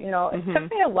stupid. It took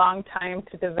me a long time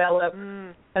to develop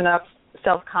enough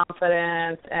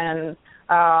self-confidence and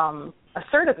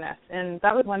assertiveness, and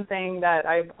that was one thing that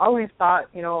I've always thought,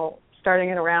 starting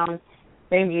it around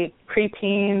maybe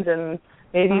preteens and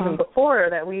maybe even before,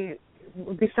 that it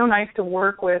would be so nice to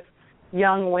work with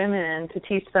young women to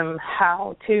teach them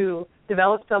how to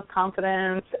develop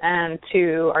self-confidence and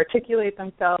to articulate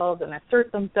themselves and assert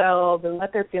themselves and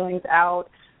let their feelings out,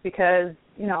 because,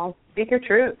 speak your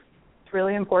truth. It's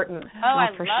really important.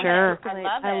 For sure.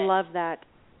 I love that.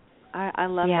 I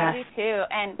love that. I do too.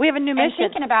 And we have a new mission.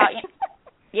 And thinking about,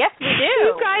 yes, we do.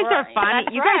 You guys are funny.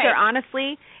 You guys are,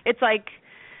 honestly, it's like,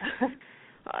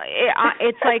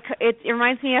 it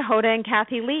reminds me of Hoda and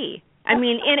Kathy Lee. I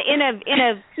mean, in a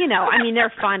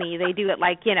they're funny. They do it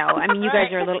like, you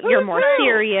guys are you're more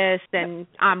serious and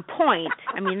on point.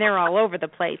 I mean, they're all over the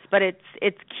place, but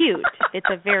it's cute. It's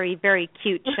a very, very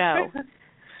cute show.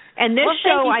 And this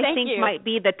show, I think, might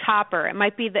be the topper. It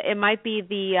might be the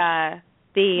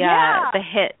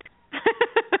hit. I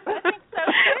think so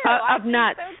too. Of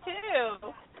nuts. I think so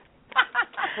too.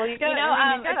 Well, you got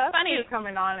it's funny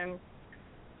coming on,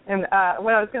 and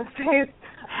what I was going to say is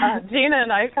Gena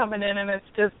and I coming in, and it's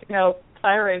just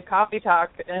thyroid coffee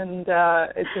talk, and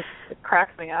it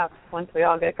cracks me up once we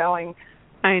all get going.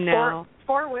 I know.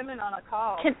 Four women on a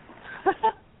call. That's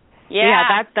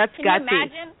Can gutsy. You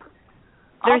imagine?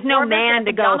 There's no man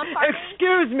to go,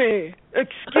 excuse me,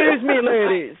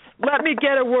 ladies. Let me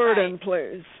get a word in,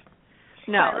 please.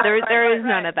 No, there is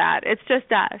none of that. It's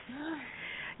just us.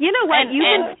 You know what? You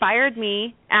inspired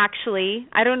me, actually.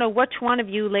 I don't know which one of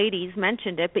you ladies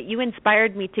mentioned it, but you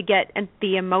inspired me to get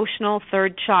the emotional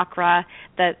third chakra,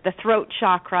 the throat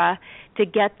chakra, to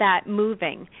get that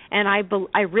moving. And I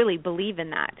really believe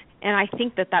in that. And I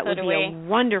think that would be a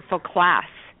wonderful class.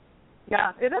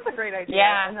 Yeah, it is a great idea.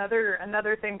 Yeah.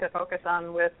 Another thing to focus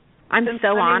on with. I'm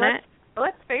so on it.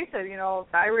 let's face it,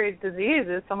 thyroid disease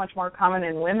is so much more common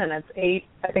in women. I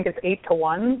think it's 8 to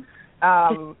 1.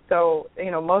 So,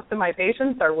 most of my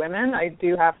patients are women. I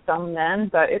do have some men,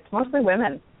 but it's mostly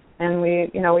women. And we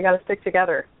got to stick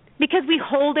together. Because we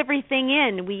hold everything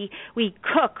in. We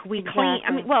cook, we clean.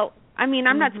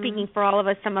 I'm not speaking for all of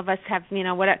us. Some of us have,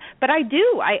 whatever. But I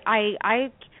do.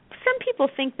 Some people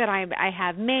think that I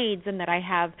have maids and that I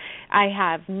have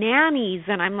nannies,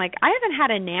 and I'm like, I haven't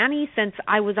had a nanny since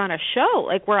I was on a show,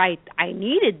 like where I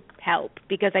needed help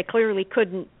because I clearly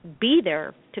couldn't be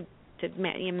there to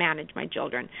manage my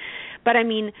children. But I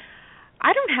mean,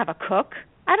 I don't have a cook.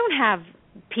 I don't have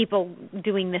people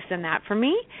doing this and that for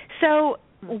me. So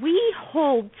we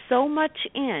hold so much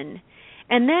in.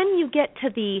 And then you get to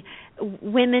the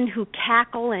women who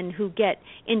cackle and who get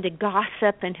into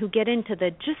gossip and who get into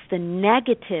the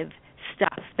negative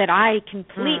stuff that I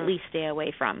completely stay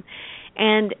away from.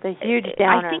 And the huge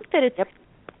downer. I think that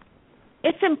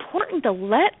it's important to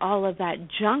let all of that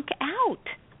junk out.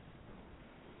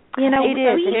 It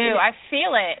is. I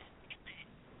feel it.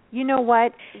 You know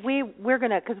what? We're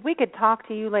gonna, because we could talk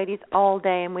to you ladies all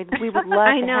day, and we would love to have you back on.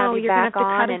 I know you're gonna have to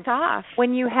cut us off.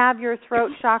 When you have your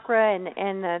throat chakra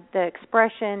and the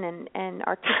expression and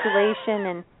articulation,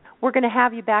 and we're gonna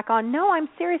have you back on. No, I'm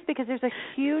serious, because there's a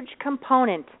huge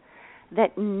component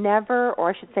that never, or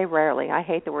I should say rarely. I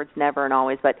hate the words never and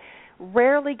always, but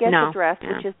rarely gets addressed,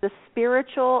 which is the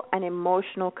spiritual and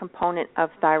emotional component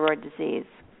of thyroid disease.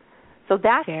 So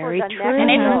that's very for the true.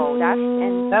 next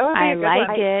show. I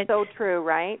like it. So true,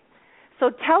 right? So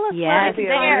tell us where we can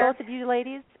find both of you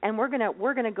ladies, and we're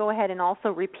gonna go ahead and also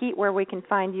repeat where we can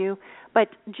find you. But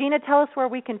Gena, tell us where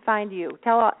we can find you.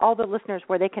 Tell all the listeners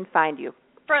where they can find you.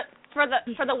 For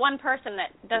the one person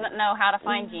that doesn't know how to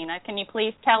find Gena, can you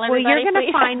please tell everybody? Well, you're going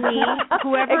to find me.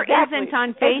 Whoever isn't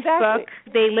on Facebook,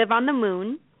 they live on the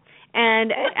moon,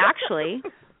 and actually,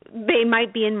 they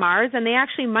might be in Mars, and they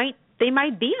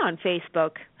might be on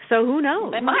Facebook. So who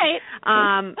knows? They might.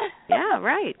 Yeah,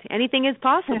 right. Anything is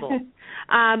possible.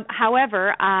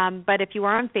 However, but if you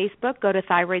are on Facebook, go to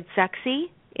Thyroid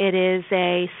Sexy. It is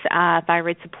a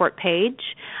thyroid support page.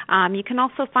 You can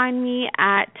also find me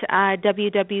at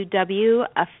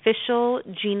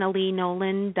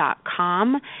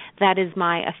www.officialgenaleennolin.com. That is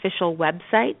my official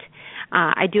website.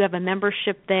 I do have a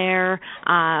membership there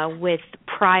with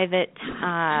private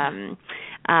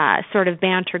sort of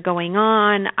banter going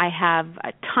on. I have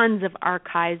tons of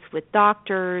archives with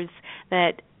doctors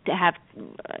that have,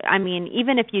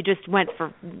 even if you just went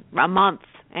for a month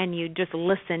and you just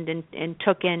listened and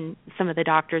took in some of the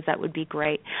doctors, that would be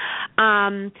great.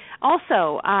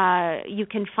 Also, you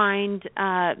can find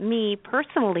me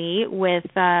personally with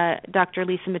Dr.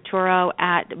 Lisa Maturo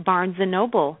at Barnes &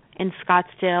 Noble in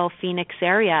Scottsdale, Phoenix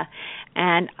area,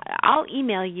 and I'll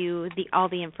email you all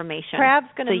the information.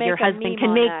 Crab's going to make your husband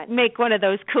can make one of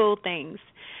those cool things.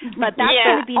 But that's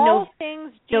going to be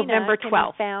November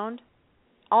 12th. Found.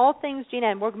 All things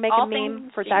Gena, and we're making a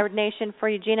meme for Thyroid Nation for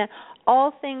you, Gena.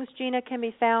 All things Gena can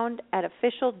be found at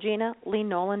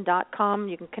officialgenaleennolin.com.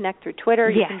 You can connect through Twitter.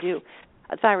 You can do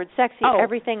Thyroid Sexy,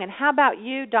 everything. And how about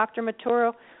you, Dr.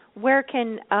 Maturo? Where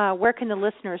can the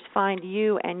listeners find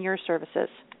you and your services?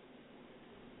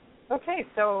 Okay,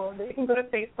 so they can go to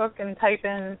Facebook and type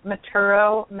in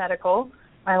Maturo Medical.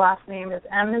 My last name is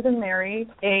M as in Mary,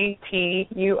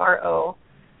 A-T-U-R-O,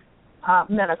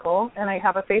 Medical, and I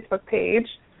have a Facebook page.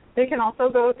 They can also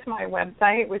go to my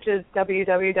website, which is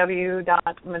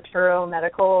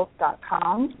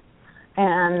www.maturomedical.com,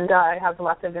 and I have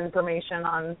lots of information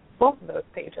on both of those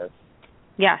pages.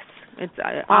 Yes, it's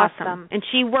awesome. And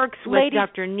she works with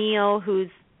Dr. Neil, who's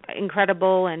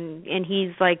incredible, and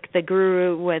he's like the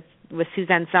guru with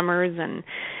Suzanne Summers, and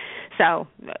so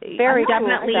very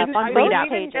definitely read up.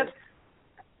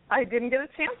 I didn't get a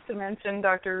chance to mention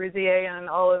Dr. Rouzier and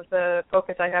all of the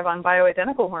focus I have on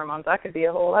bioidentical hormones. That could be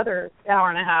a whole other hour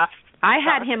and a half. I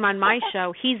had him on my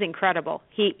show. He's incredible.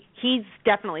 He's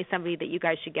definitely somebody that you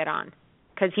guys should get on,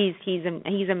 because he's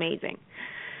amazing.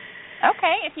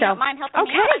 Okay, if you don't mind helping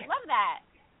me out, I'd love that.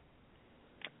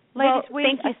 Ladies,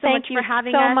 thank you so much for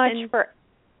having us. Thank you so much for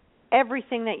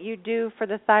everything that you do for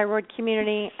the thyroid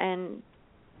community, and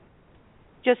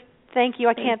just thank you.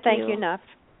 I can't thank you enough.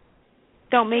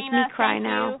 Don't make me cry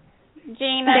now.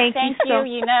 Gena, thank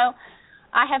you.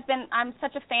 I'm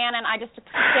such a fan, and I just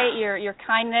appreciate your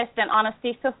kindness and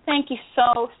honesty. So thank you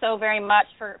so very much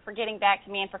for getting back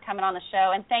to me and for coming on the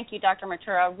show. And thank you, Dr.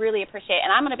 Maturo. I really appreciate it.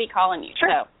 And I'm going to be calling you.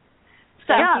 Sure.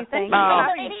 Thank you.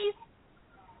 Ladies.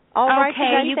 All right,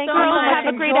 okay, you girls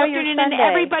have a great afternoon, and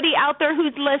everybody out there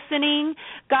who's listening,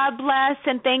 God bless,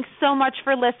 and thanks so much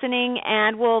for listening,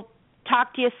 and we'll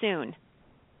talk to you soon.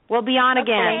 We'll be on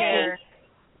again.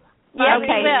 Yeah, okay.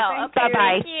 We will. Okay.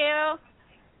 Bye-bye. Thank you.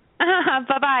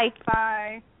 Bye-bye.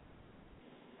 Bye.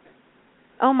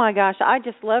 Oh my gosh, I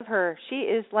just love her.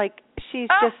 She's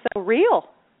just so real.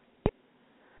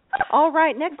 All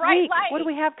right, next week. What do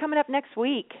we have coming up next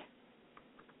week?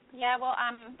 Yeah, well,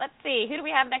 let's see. Who do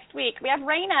we have next week? We have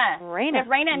Raina. We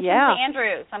have Raina and yeah. Kimberly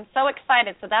Andrews. I'm so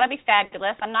excited. So that'll be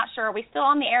fabulous. I'm not sure. Are we still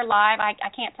on the air live? I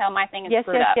can't tell. My thing is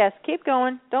screwed up. Yes. Keep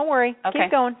going. Don't worry. Okay.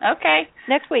 Keep going. Okay.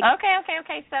 Next week.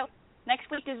 Okay. So next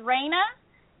week is Raina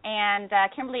and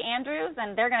Kimberly Andrews,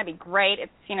 and they're going to be great.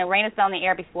 It's Raina's been on the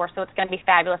air before, so it's going to be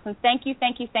fabulous. And thank you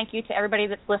to everybody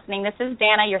that's listening. This is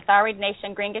Dana, your Thyroid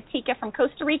Nation Gringa Tika from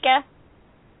Costa Rica.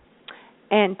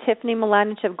 And Tiffany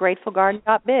Milanich of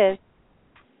GratefulGarden.biz.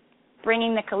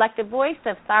 Bringing the collective voice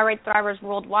of thyroid thrivers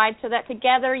worldwide so that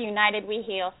together, united, we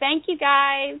heal. Thank you,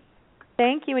 guys.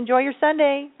 Thank you. Enjoy your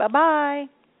Sunday. Bye-bye.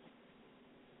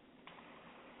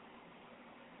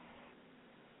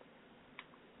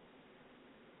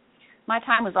 My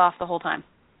time was off the whole time.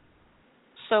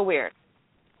 So weird.